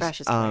great movies.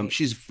 Crash is great.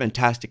 She's a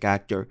fantastic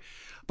actor,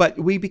 but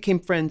we became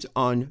friends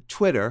on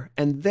Twitter,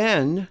 and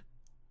then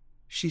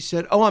she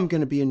said, "Oh, I'm going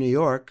to be in New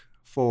York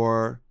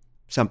for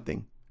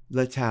something.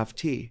 Let's have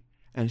tea."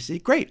 And I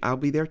said, "Great, I'll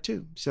be there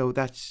too." So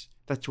that's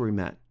where we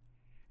met,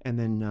 and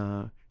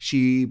then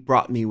she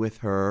brought me with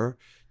her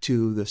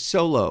to the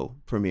Solo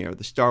premiere,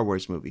 the Star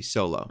Wars movie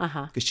Solo,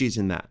 because she's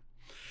in that.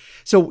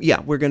 So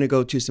yeah, we're going to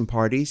go to some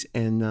parties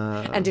and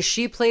does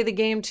she play the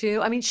game too?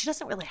 I mean, she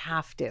doesn't really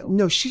have to.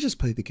 No, she just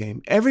played the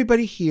game.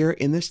 Everybody here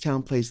in this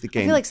town plays the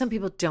game. I feel like some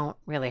people don't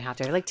really have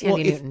to. Like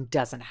Tandy Newton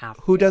doesn't have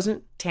to. Who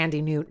doesn't?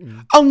 Tandy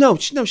Newton. Oh no,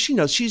 she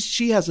knows.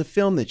 She has a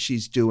film that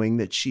she's doing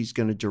that she's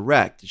going to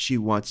direct. She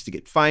wants to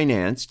get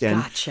financed,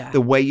 and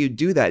the way you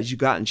do that is you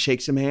go out and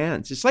shake some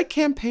hands. It's like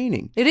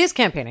campaigning. It is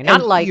campaigning,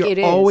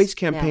 you're always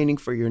campaigning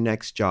for your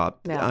next job.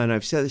 Yeah. And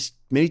I've said this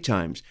many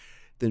times.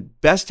 The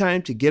best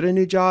time to get a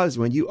new job is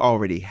when you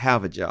already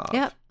have a job.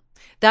 Yeah.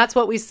 That's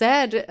what we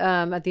said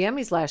at the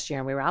Emmys last year.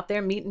 And we were out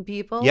there meeting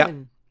people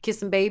and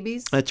kissing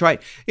babies. That's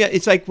right. Yeah,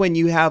 it's like when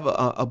you have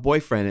a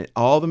boyfriend and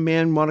all the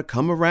men want to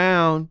come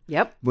around.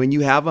 Yep. When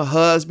you have a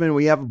husband,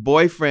 when you have a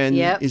boyfriend,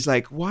 it's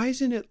like, why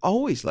isn't it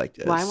always like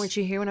this? Why weren't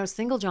you here when I was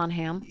single, John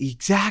Hamm?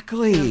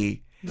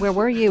 Exactly. Yeah. Where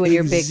were you in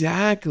your big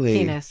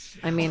penis?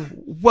 I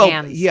mean,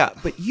 hands. Yeah,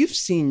 but you've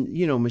seen,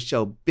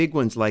 Michelle, big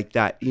ones like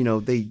that.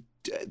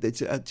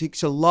 It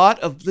takes a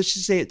lot of, let's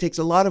just say it takes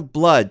a lot of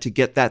blood to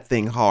get that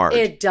thing hard.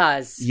 It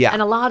does. Yeah.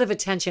 And a lot of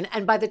attention.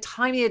 And by the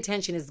time the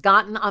attention is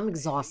gotten, I'm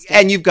exhausted.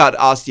 And you've got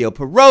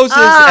osteoporosis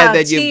and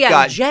then you've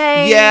got,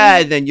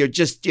 and then you're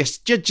just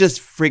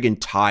friggin'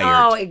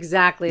 tired. Oh,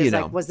 exactly. It's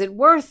like, was it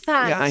worth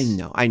that?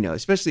 Yeah, I know.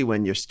 Especially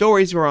when your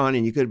stories were on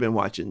and you could have been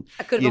watching.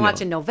 I could have been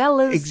watching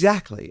novellas.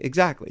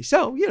 Exactly.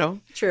 So,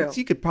 True.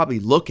 You could probably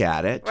look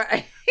at it.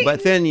 Right.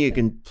 But then you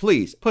can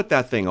please put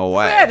that thing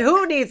away. Fred,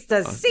 who needs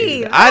to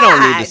see that? I don't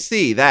need to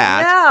see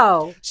that.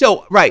 No.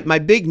 So, right. My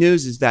big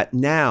news is that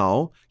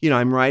now,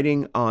 I'm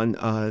writing on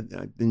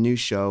the new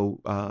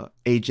show,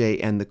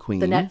 AJ and the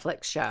Queen. The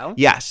Netflix show.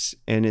 Yes.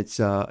 And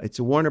it's a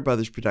Warner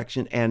Brothers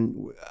production.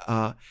 And,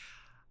 I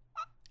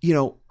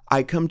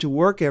come to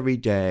work every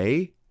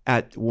day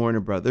at Warner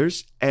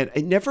Brothers. And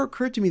it never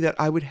occurred to me that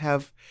I would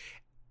have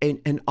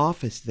an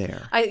office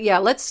there.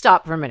 Let's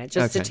stop for a minute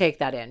just to take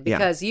that in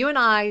because you and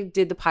I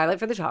did the pilot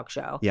for the talk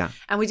show. Yeah.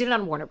 And we did it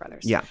on Warner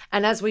Brothers. Yeah.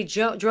 And as we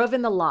drove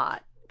in the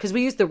lot, because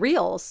we used the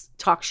Reels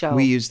talk show.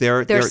 We used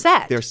their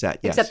set. Their set,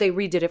 yes. Except they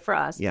redid it for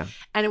us. Yeah.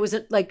 And it was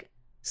like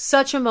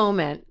such a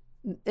moment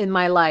in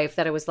my life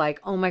that it was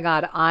like, oh my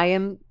God, I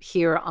am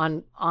here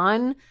on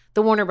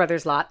the Warner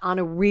Brothers lot on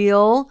a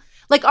real...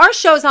 Like our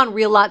show's on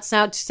real lot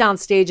sound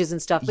stages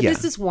and stuff, but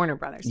this is Warner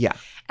Brothers. Yeah.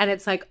 And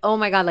it's like, oh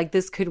my God, like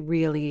this could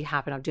really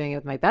happen. I'm doing it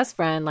with my best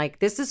friend. Like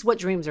this is what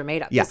dreams are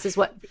made of. Yeah. This is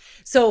what.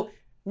 So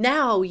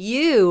now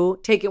you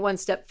take it one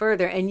step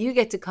further and you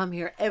get to come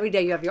here every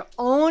day. You have your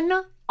own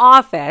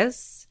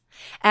office.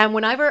 And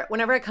whenever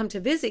I come to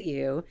visit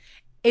you,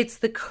 it's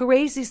the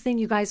craziest thing,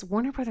 you guys.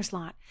 Warner Brothers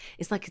lot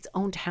is like its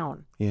own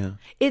town. Yeah.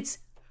 It's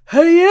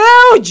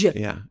huge.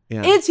 Yeah.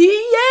 It's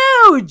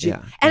huge.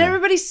 Yeah. And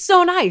everybody's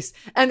so nice.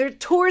 And there are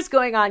tours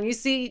going on. You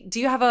see, do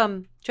you have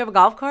a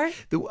golf cart?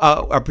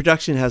 Our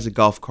production has a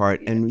golf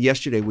cart. And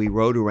yesterday we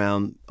rode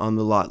around on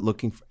the lot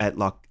looking at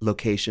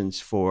locations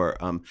for,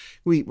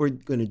 we're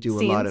going to do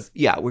scenes? a lot of,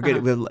 we're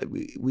going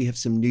to, we have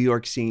some New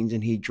York scenes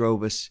and he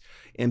drove us,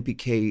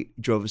 MPK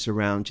drove us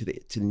around to the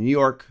New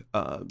York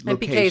location.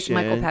 MPK is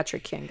Michael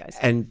Patrick King, guys.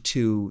 And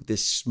to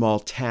this small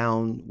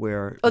town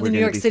where... Oh, the New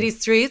York City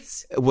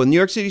streets? Well, New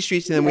York City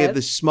streets, and then we have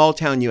the small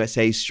town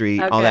USA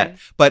street, all that.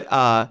 But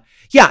I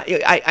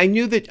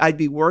knew that I'd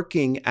be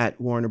working at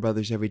Warner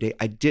Brothers every day.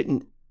 It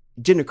didn't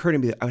occur to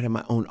me that I would have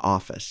my own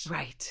office.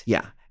 Right.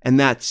 Yeah. And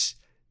that's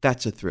a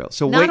thrill.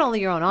 So not only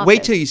your own office.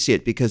 Wait till you see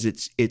it because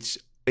it's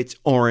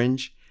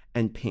orange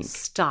and pink.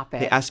 Stop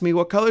it. They asked me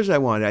what colors I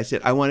wanted. I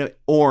said I want it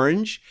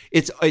orange.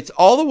 It's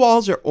all the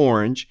walls are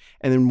orange,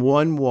 and then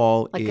one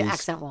wall like the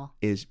accent wall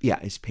is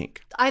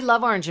pink. I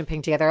love orange and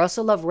pink together. I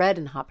also love red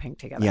and hot pink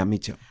together. Yeah, me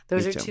too.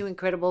 Those are two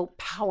incredible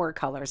power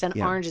colors, and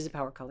orange is a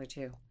power color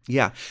too.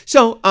 Yeah.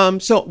 So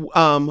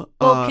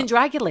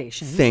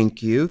congratulations.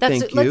 Thank you.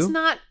 Thank you. Let's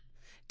not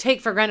take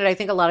for granted. I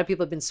think a lot of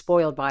people have been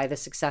spoiled by the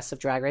success of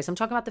Drag Race. I'm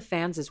talking about the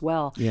fans as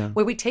well. Yeah.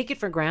 Where we take it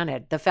for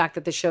granted, the fact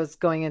that the show's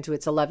going into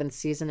its 11th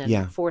season and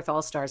 4th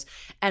All-Stars,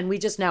 and we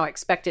just now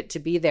expect it to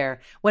be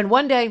there when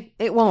one day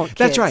it won't.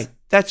 That's right.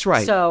 That's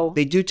right. So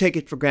they do take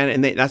it for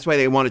granted, and that's why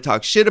they want to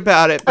talk shit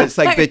about it. But it's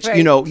like, bitch, right.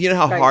 you know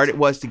how hard it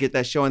was to get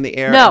that show on the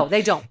air. No,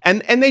 they don't,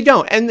 and they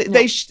don't, and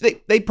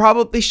they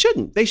probably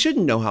shouldn't. They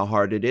shouldn't know how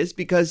hard it is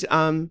because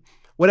how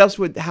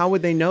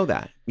would they know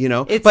that?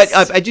 But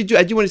I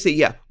do want to say,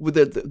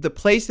 the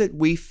place that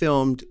we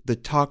filmed the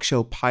talk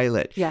show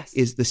pilot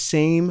is the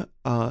same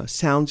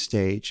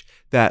soundstage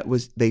that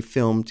they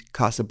filmed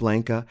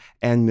Casablanca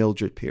and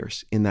Mildred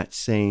Pierce in that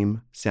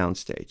same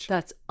soundstage.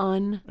 That's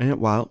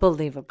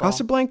unbelievable.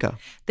 Casablanca.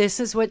 This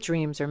is what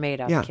dreams are made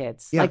of,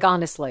 kids. Yeah. Like,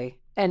 honestly.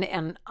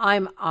 And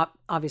I'm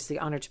obviously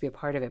honored to be a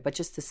part of it, but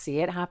just to see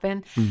it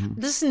happen,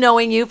 just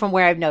knowing you from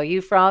where I know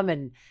you from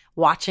and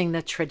watching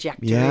the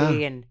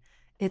trajectory and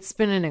it's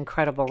been an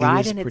incredible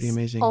ride, and it's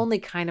amazing. Only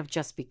kind of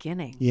just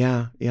beginning.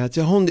 Yeah. It's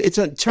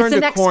a turn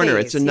the corner.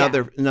 Phase.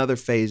 It's another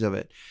phase of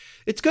it.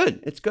 It's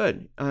good. It's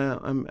good.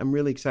 I'm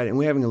really excited, and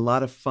we're having a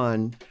lot of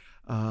fun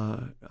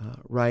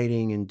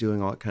writing and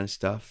doing all that kind of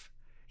stuff.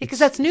 Because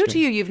that's new to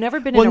you. You've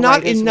never been in a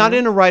writer's room. Not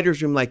in a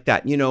writer's room like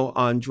that.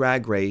 On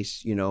Drag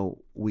Race,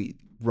 we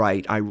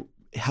write. I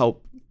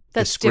help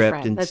the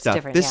script and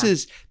stuff.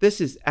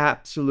 This is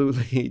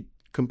absolutely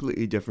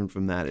completely different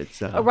from that.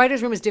 It's a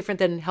writer's room is different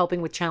than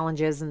helping with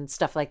challenges and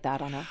stuff like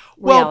that on a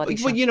reality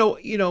show.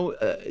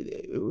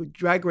 Well,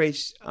 Drag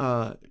Race,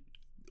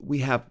 we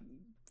have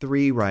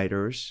 3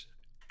 writers,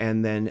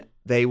 and then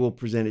they will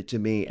present it to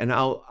me, and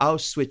I'll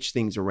switch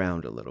things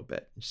around a little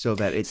bit so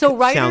that it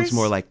sounds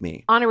more like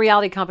me. On a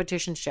reality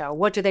competition show,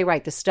 what do they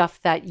write? The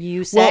stuff that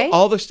you say? Well,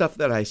 all the stuff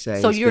that I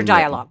say. So your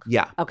dialogue. Written.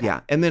 Yeah. Okay.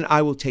 Yeah. And then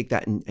I will take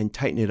that and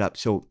tighten it up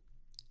so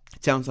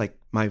it sounds like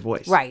my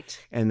voice. Right.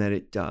 And that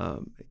it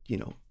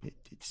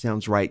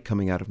sounds right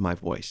coming out of my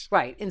voice.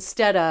 Right.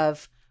 Instead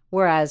of,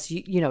 whereas, a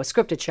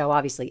scripted show,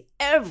 obviously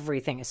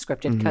everything is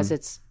scripted because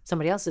it's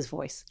somebody else's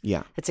voice.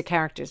 Yeah. It's a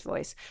character's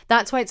voice.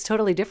 That's why it's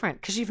totally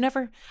different, because you've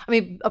never,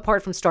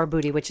 apart from Star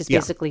Booty, which is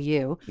basically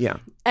you. Yeah.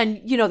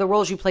 And, the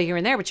roles you play here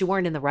and there, but you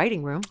weren't in the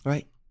writing room.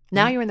 Right.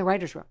 Now you're in the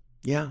writer's room.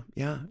 Yeah.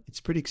 Yeah.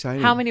 It's pretty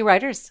exciting. How many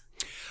writers?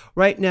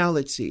 Right now,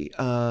 let's see.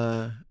 It's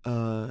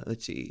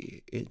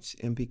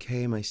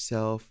MPK,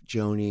 myself,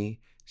 Joni,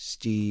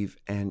 Steve,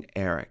 and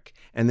Eric.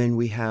 And then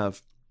we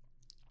have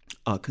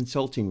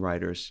consulting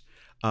writers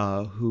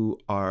who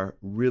are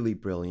really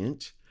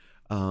brilliant.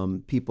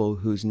 People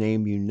whose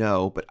name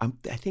but I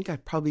think I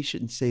probably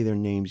shouldn't say their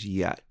names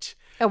yet.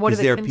 And what do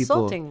the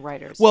consulting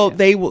writers Well,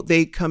 do?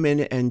 they come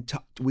in and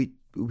we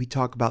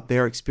talk about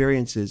their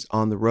experiences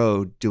on the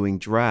road doing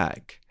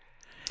drag.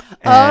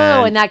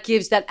 And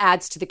that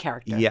adds to the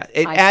character. Yeah,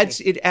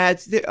 it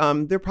adds.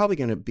 They're probably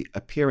going to be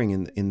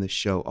appearing in the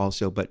show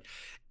also, but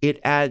it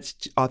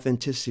adds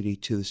authenticity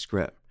to the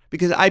script.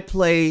 Because I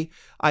play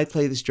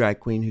this drag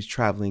queen who's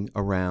traveling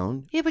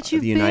around the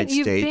United States.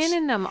 You've been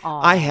in them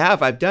all. I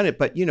have. I've done it.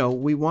 But,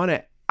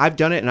 I've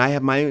done it and I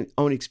have my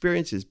own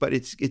experiences. But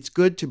it's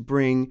good to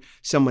bring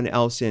someone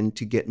else in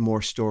to get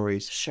more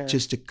stories. Sure.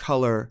 Just to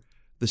color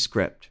the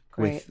script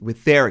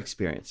with their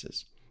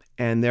experiences.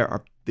 And there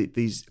are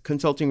these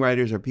consulting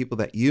writers are people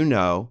that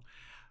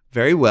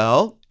very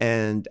well.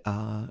 And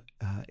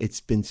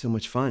it's been so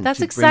much fun.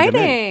 That's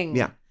exciting.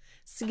 Yeah.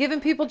 So giving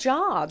people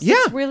jobs. Yeah.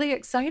 It's really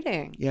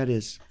exciting. Yeah, it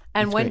is.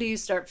 And when do you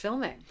start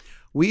filming?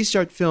 We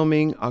start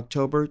filming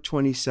October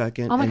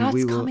 22nd. Oh my God,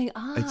 it's coming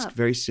up. It's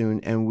very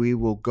soon. And we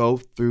will go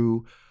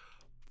through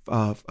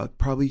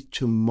probably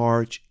to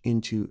March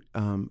into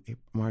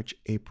March,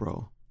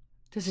 April.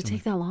 Does it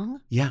take that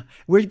long? Yeah.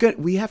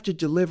 We have to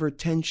deliver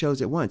 10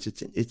 shows at once.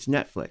 It's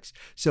Netflix.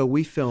 So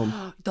we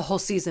film the whole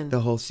season.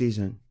 The whole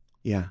season.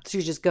 Yeah. So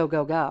you just go.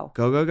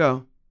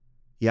 Go.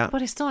 Yeah.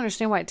 But I still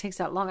understand why it takes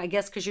that long. I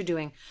guess because you're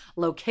doing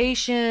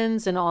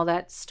locations and all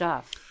that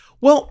stuff.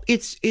 Well,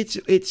 it's each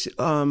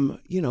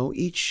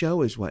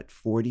show is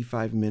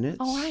 45 minutes.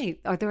 Oh, right.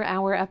 Are there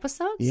hour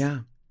episodes?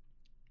 Yeah.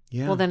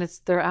 Yeah. Well, then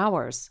they're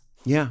hours.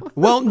 Yeah.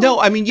 Well, no,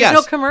 I mean, yes.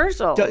 There's no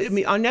commercials. I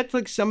mean, on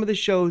Netflix, some of the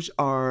shows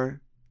the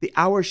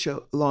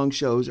long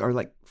shows are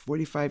like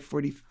 45,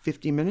 40,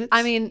 50 minutes.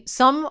 I mean,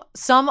 some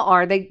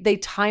are. They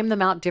time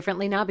them out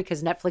differently now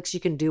because Netflix, you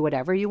can do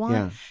whatever you want.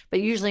 Yeah.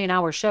 But usually an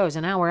hour show is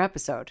an hour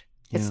episode.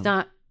 It's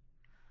not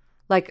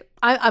like,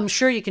 I'm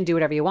sure you can do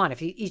whatever you want.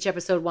 If each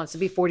episode wants to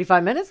be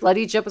 45 minutes, let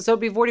each episode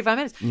be 45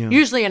 minutes. Yeah.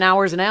 Usually an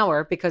hour is an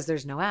hour because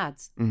there's no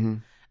ads.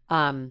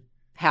 Mm-hmm.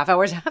 Half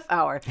hour is half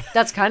hour.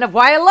 That's kind of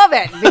why I love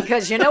it,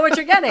 because you know what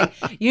you're getting.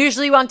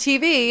 Usually on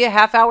TV,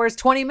 half hour is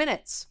 20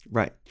 minutes.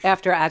 Right.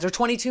 After ads, or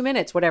 22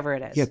 minutes, whatever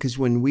it is. Yeah, because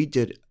when we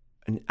did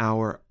an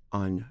hour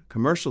on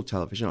commercial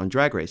television, on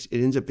Drag Race,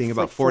 it ends up being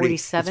about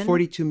 47?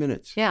 42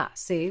 minutes. Yeah,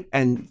 see?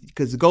 And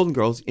because the Golden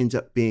Girls ends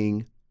up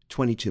being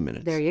 22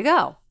 minutes. There you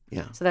go.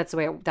 Yeah. So that's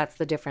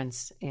the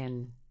difference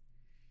in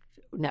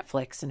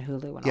Netflix and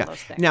Hulu and all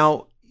those things.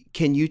 Now,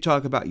 can you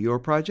talk about your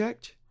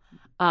project?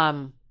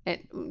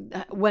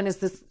 When is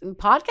this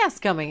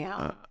podcast coming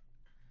out?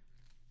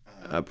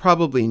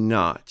 Probably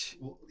not.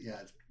 Well,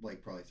 yeah, it's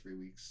like probably 3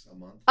 weeks, a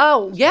month.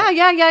 Oh, yeah.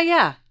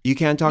 You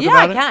can talk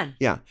about it? Yeah, I can.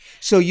 Yeah.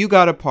 So you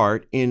got a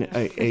part in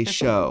a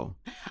show.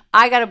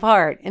 I got a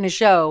part in a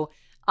show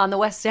on the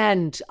West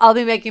End. I'll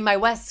be making my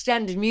West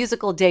End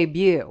musical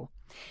debut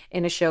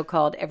in a show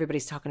called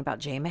Everybody's Talking About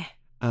Jamie.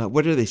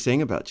 What are they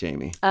saying about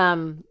Jamie?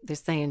 They're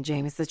saying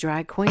Jamie's the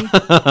drag queen.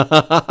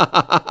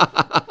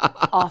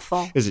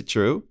 Awful. Is it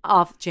true?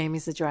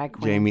 Jamie's the drag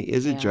queen. Jamie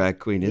is a drag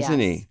queen, isn't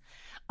he?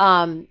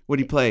 What do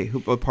you play?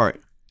 What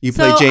part? You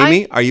play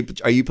Jamie? Are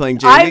you playing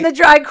Jamie? I'm the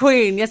drag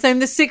queen. Yes, I'm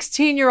the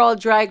 16-year-old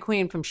drag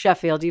queen from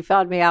Sheffield. You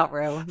found me out,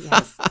 Rue.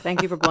 Yes.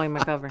 Thank you for blowing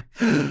my cover.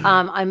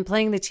 I'm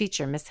playing the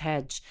teacher, Miss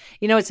Hedge.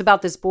 It's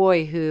about this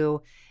boy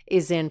who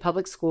is in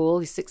public school.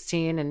 He's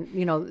 16.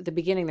 And, at the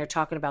beginning, they're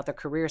talking about their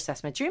career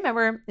assessment. Do you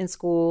remember in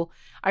school?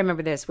 I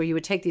remember this, where you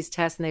would take these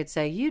tests and they'd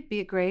say, you'd be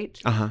a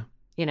great...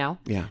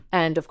 Yeah.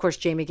 And of course,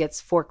 Jamie gets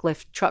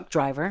forklift truck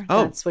driver.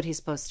 Oh. That's what he's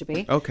supposed to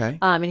be. Okay.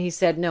 And he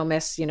said, no,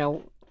 miss,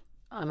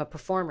 I'm a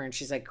performer. And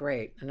she's like,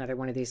 great. Another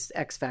one of these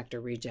X Factor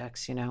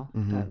rejects,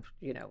 Mm-hmm.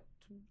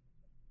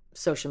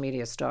 social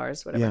media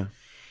stars, whatever. Yeah.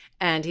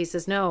 And he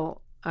says,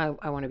 no,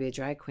 I want to be a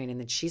drag queen. And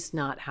then she's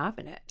not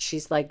having it.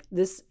 She's like,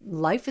 this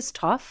life is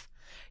tough.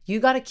 You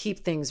got to keep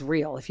things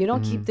real. If you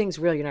don't keep things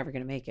real, you're never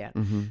going to make it.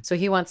 So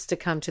he wants to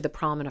come to the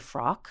prom in a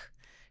frock.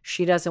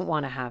 She doesn't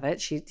want to have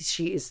it. She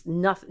is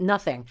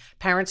nothing.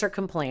 Parents are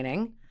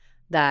complaining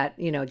that,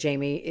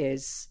 Jamie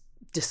is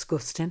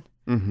disgusting.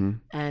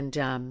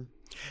 And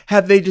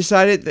have they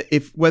decided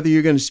that whether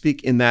you're going to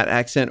speak in that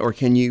accent or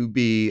can you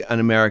be an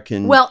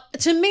American? Well,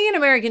 to me, an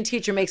American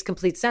teacher makes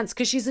complete sense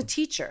because she's a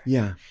teacher.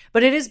 Yeah.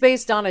 But it is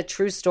based on a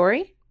true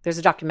story. There's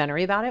a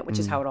documentary about it, which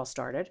is how it all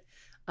started.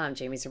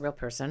 Jamie's a real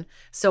person.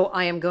 So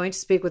I am going to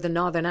speak with a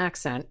Northern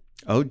accent.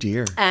 Oh,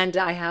 dear. And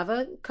I have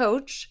a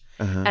coach.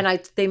 And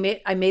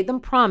I made them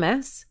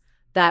promise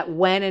that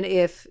when and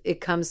if it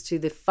comes to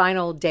the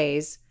final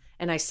days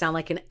and I sound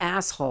like an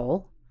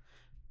asshole,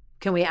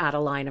 can we add a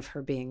line of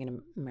her being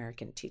an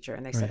American teacher?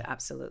 And they said,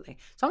 absolutely.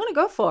 So I'm going to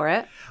go for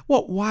it.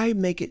 Well, why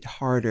make it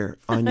harder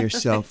on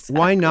yourself? Exactly.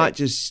 Why not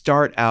just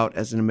start out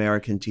as an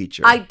American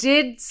teacher? I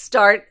did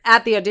start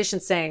at the audition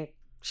saying,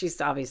 she's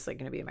obviously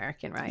going to be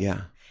American, right?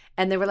 Yeah.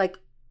 And they were like,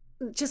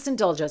 just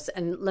indulge us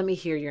and let me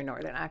hear your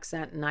Northern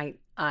accent. And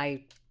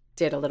I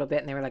did a little bit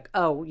and they were like,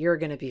 oh, you're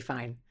going to be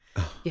fine.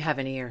 You have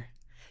an ear.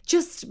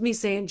 Just me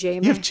saying,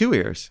 Jamie. You have 2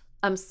 ears.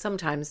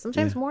 Sometimes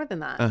more than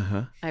that.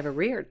 I have a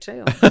rear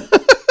too.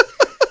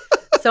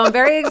 So I'm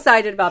very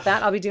excited about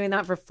that. I'll be doing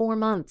that for 4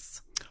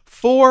 months.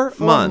 4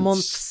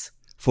 months.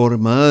 4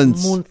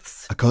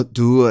 months. I can't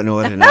do an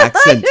Northern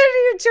accent.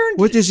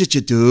 What is it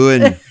you're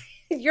doing?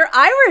 You're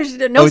Irish.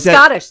 No,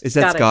 Scottish. Is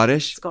that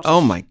Scottish? Oh,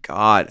 my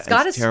God.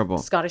 Scottish, it's terrible.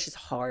 Scottish is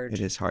hard.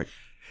 It is hard.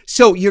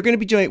 So you're going to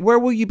be doing, where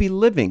will you be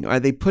living? Are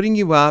they putting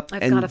you up?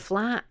 I've got a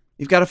flat.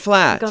 You've got a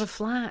flat? I've got a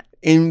flat.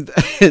 In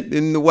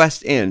the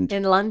West End?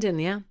 In London,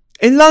 yeah.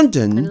 In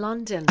London? In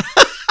London.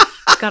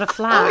 Got a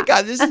flat. Oh my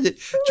God, this is a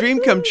dream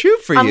come true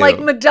for you. I'm like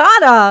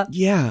Madonna.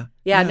 Yeah.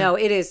 Yeah, no,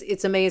 it is.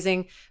 It's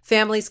amazing.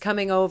 Family's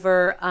coming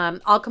over.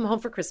 I'll come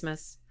home for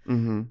Christmas.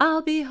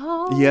 I'll be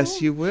home.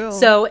 Yes, you will.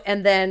 So,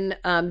 and then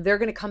they're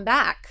going to come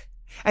back.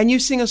 And you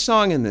sing a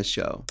song in this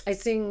show. I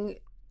sing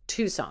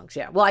 2 songs,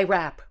 yeah. Well, I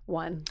rap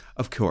one.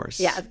 Of course.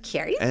 Yeah, of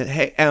course.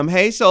 And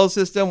hey, Soul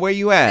System, where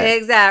you at?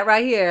 Exact,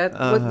 right here.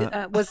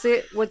 What's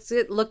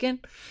it looking?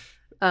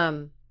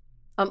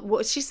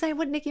 What she say?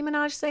 What Nicki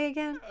Minaj say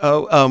again?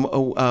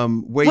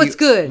 What's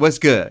good? What's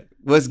good?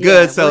 What's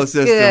good, Soul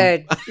System?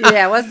 Good?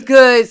 Yeah, what's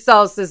good,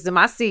 Soul System?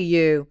 I see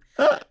you.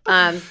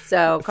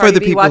 So Cardi for the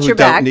B, people watch who your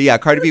don't, back. yeah,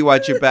 Cardi B,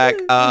 watch your back,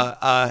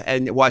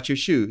 and watch your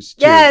shoes.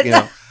 Too,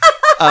 yes.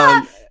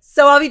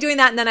 So I'll be doing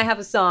that, and then I have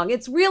a song.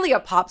 It's really a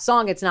pop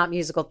song. It's not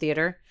musical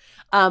theater.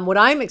 What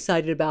I'm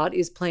excited about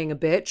is playing a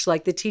bitch.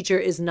 Like the teacher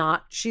is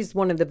not, she's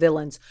one of the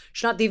villains.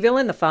 She's not the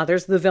villain. The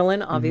father's the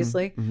villain,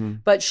 obviously.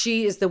 But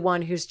she is the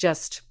one who's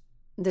just,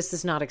 this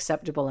is not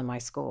acceptable in my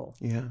school.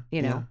 Yeah.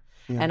 Yeah.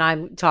 And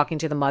I'm talking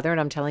to the mother and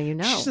I'm telling you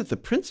no. She's not the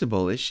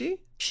principal, is she?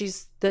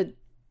 She's the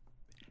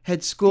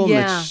head school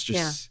mistress.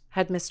 Yeah.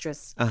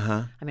 Headmistress.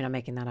 I mean, I'm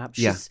making that up.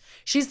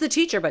 She's the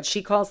teacher, but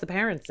she calls the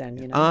parents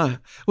in,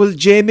 Well,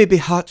 Jamie be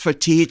hot for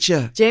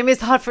teacher.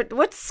 Jamie's hot for,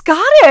 what's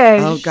Scottish?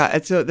 Oh, God.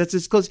 That's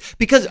as close.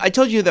 Because I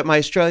told you that my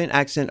Australian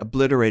accent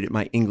obliterated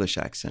my English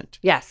accent.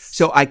 Yes.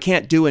 So I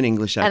can't do an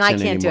English accent anymore.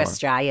 And I can't do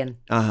Australian.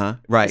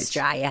 Right.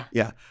 Australia.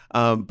 Yeah.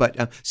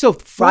 So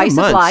 4 Rise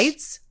months. of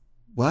Lights.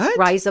 What?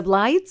 Rise of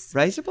Lights.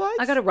 Rise of Lights?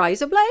 I got a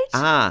Rise of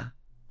Lights.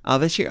 Oh,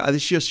 that's your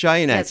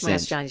Australian accent.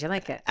 That's my Australian. Did you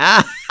like it?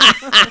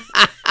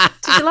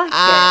 Did you like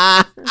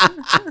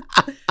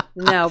it?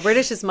 No,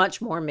 British is much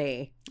more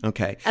me.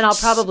 Okay. And I'll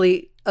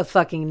probably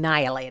fucking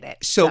annihilate it.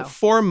 So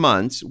 4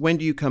 months. When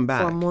do you come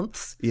back? 4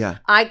 months. Yeah.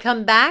 I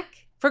come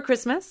back for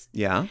Christmas.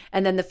 Yeah.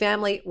 And then the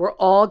family, we're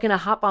all going to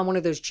hop on one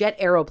of those jet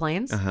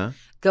aeroplanes,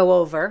 go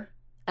over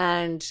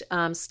and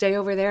stay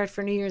over there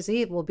for New Year's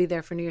Eve. We'll be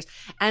there for New Year's.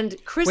 And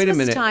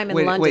Christmas time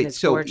in London is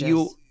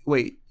gorgeous.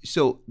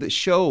 So the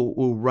show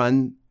will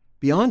run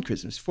beyond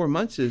Christmas. 4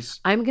 months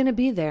is... I'm going to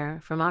be there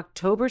from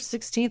October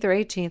 16th or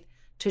 18th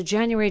to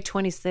January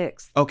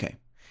 26th. Okay.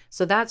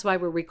 So that's why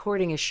we're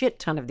recording a shit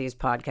ton of these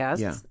podcasts.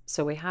 Yeah.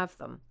 So we have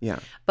them. Yeah.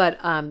 But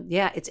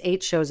it's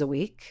 8 shows a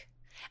week.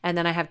 And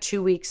then I have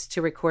 2 weeks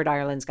to record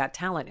Ireland's Got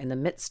Talent in the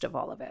midst of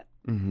all of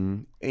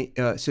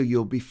it. So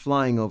you'll be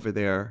flying over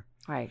there.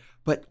 Right.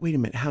 But wait a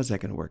minute. How's that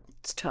going to work?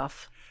 It's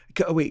tough.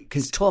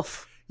 Because it's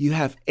tough. You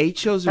have 8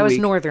 shows a week. That was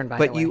Northern, by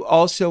the way. But you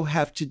also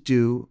have to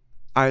do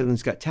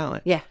Ireland's Got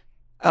Talent. Yeah.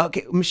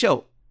 Okay,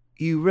 Michelle,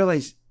 you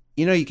realize,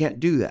 you can't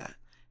do that.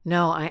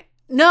 No,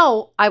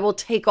 I will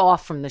take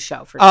off from the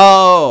show for 2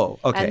 Oh,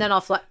 okay. And then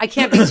I'll fly. I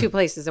can't be 2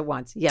 places at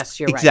once. Yes,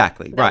 you're right.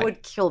 Exactly, that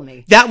would kill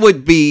me. That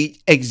would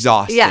be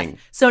exhausting. Yes.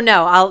 So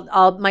no,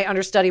 I'll my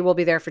understudy will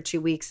be there for 2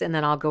 weeks and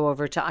then I'll go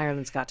over to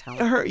Ireland's Got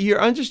Talent.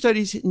 Your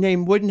understudy's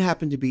name wouldn't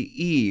happen to be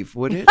Eve,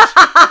 would it?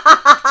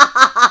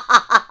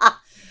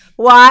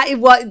 Why?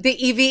 What? The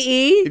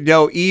EVE?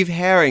 No, Eve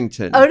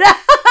Harrington. Oh,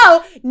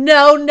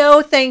 no.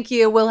 No, thank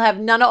you. We'll have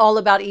none of all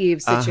about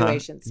Eve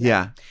situations.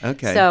 Yeah.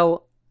 Okay.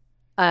 So,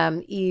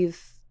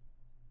 Eve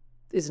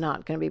is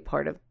not going to be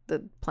part of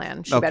the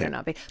plan. She better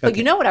not be. But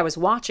you know what I was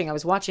watching? I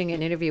was watching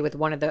an interview with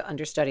one of the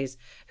understudies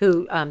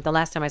who, the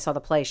last time I saw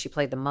the play, she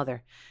played the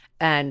mother.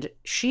 And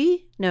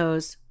she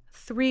knows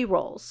 3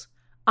 roles.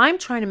 I'm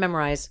trying to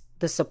memorize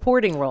the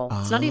supporting role.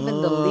 It's not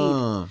even the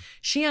lead.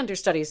 She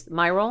understudies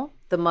my role,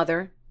 the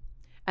mother,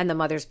 and the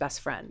mother's best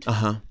friend.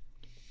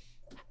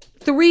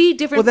 3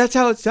 different... Well, that's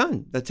how it's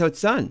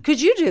done.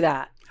 Could you do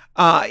that?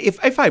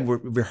 If I were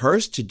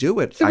rehearsed to do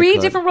it, 3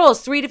 different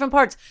roles, 3 different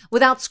parts,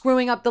 without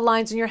screwing up the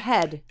lines in your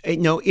head.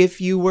 No, if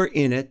you were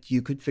in it,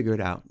 you could figure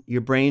it out.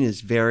 Your brain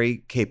is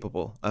very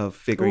capable of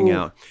figuring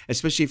out,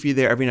 especially if you're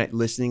there every night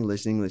listening,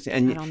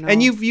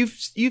 and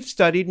you've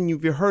studied and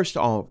you've rehearsed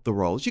all the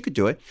roles. You could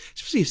do it,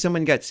 especially if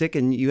someone got sick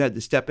and you had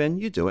to step in.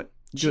 You do it.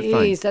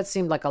 Jeez, that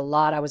seemed like a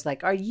lot. I was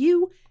like, are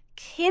you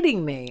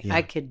kidding me? Yeah.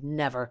 I could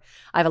never.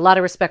 I have a lot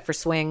of respect for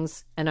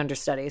swings and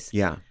understudies.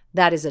 Yeah.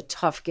 That is a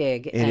tough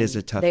gig. It is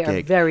a tough gig. They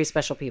are very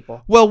special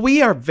people. Well,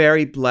 we are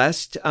very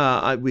blessed.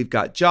 We've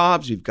got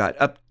jobs. We've got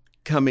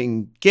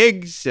upcoming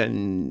gigs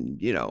and,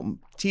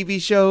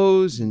 TV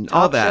shows and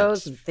all that.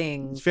 Shows and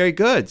things. It's very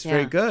good. It's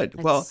very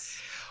good. Well,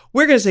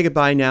 we're going to say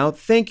goodbye now.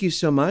 Thank you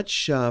so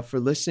much for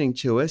listening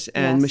to us.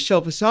 And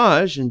Michelle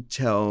Visage,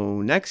 until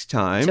next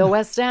time. Till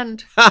West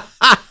End. Bye.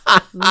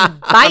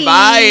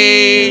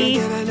 Bye.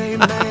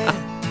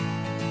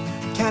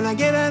 Can I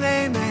get an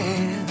amen?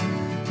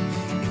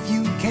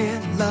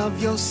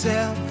 Love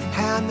yourself,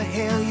 how in the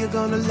hell you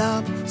gonna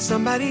love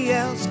somebody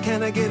else?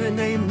 Can I get an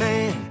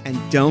amen? And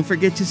don't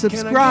forget to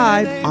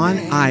subscribe on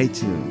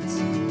iTunes.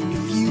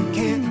 If you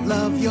can't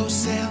love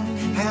yourself,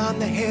 how in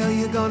the hell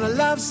you gonna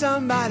love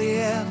somebody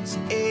else?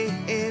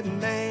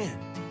 Amen.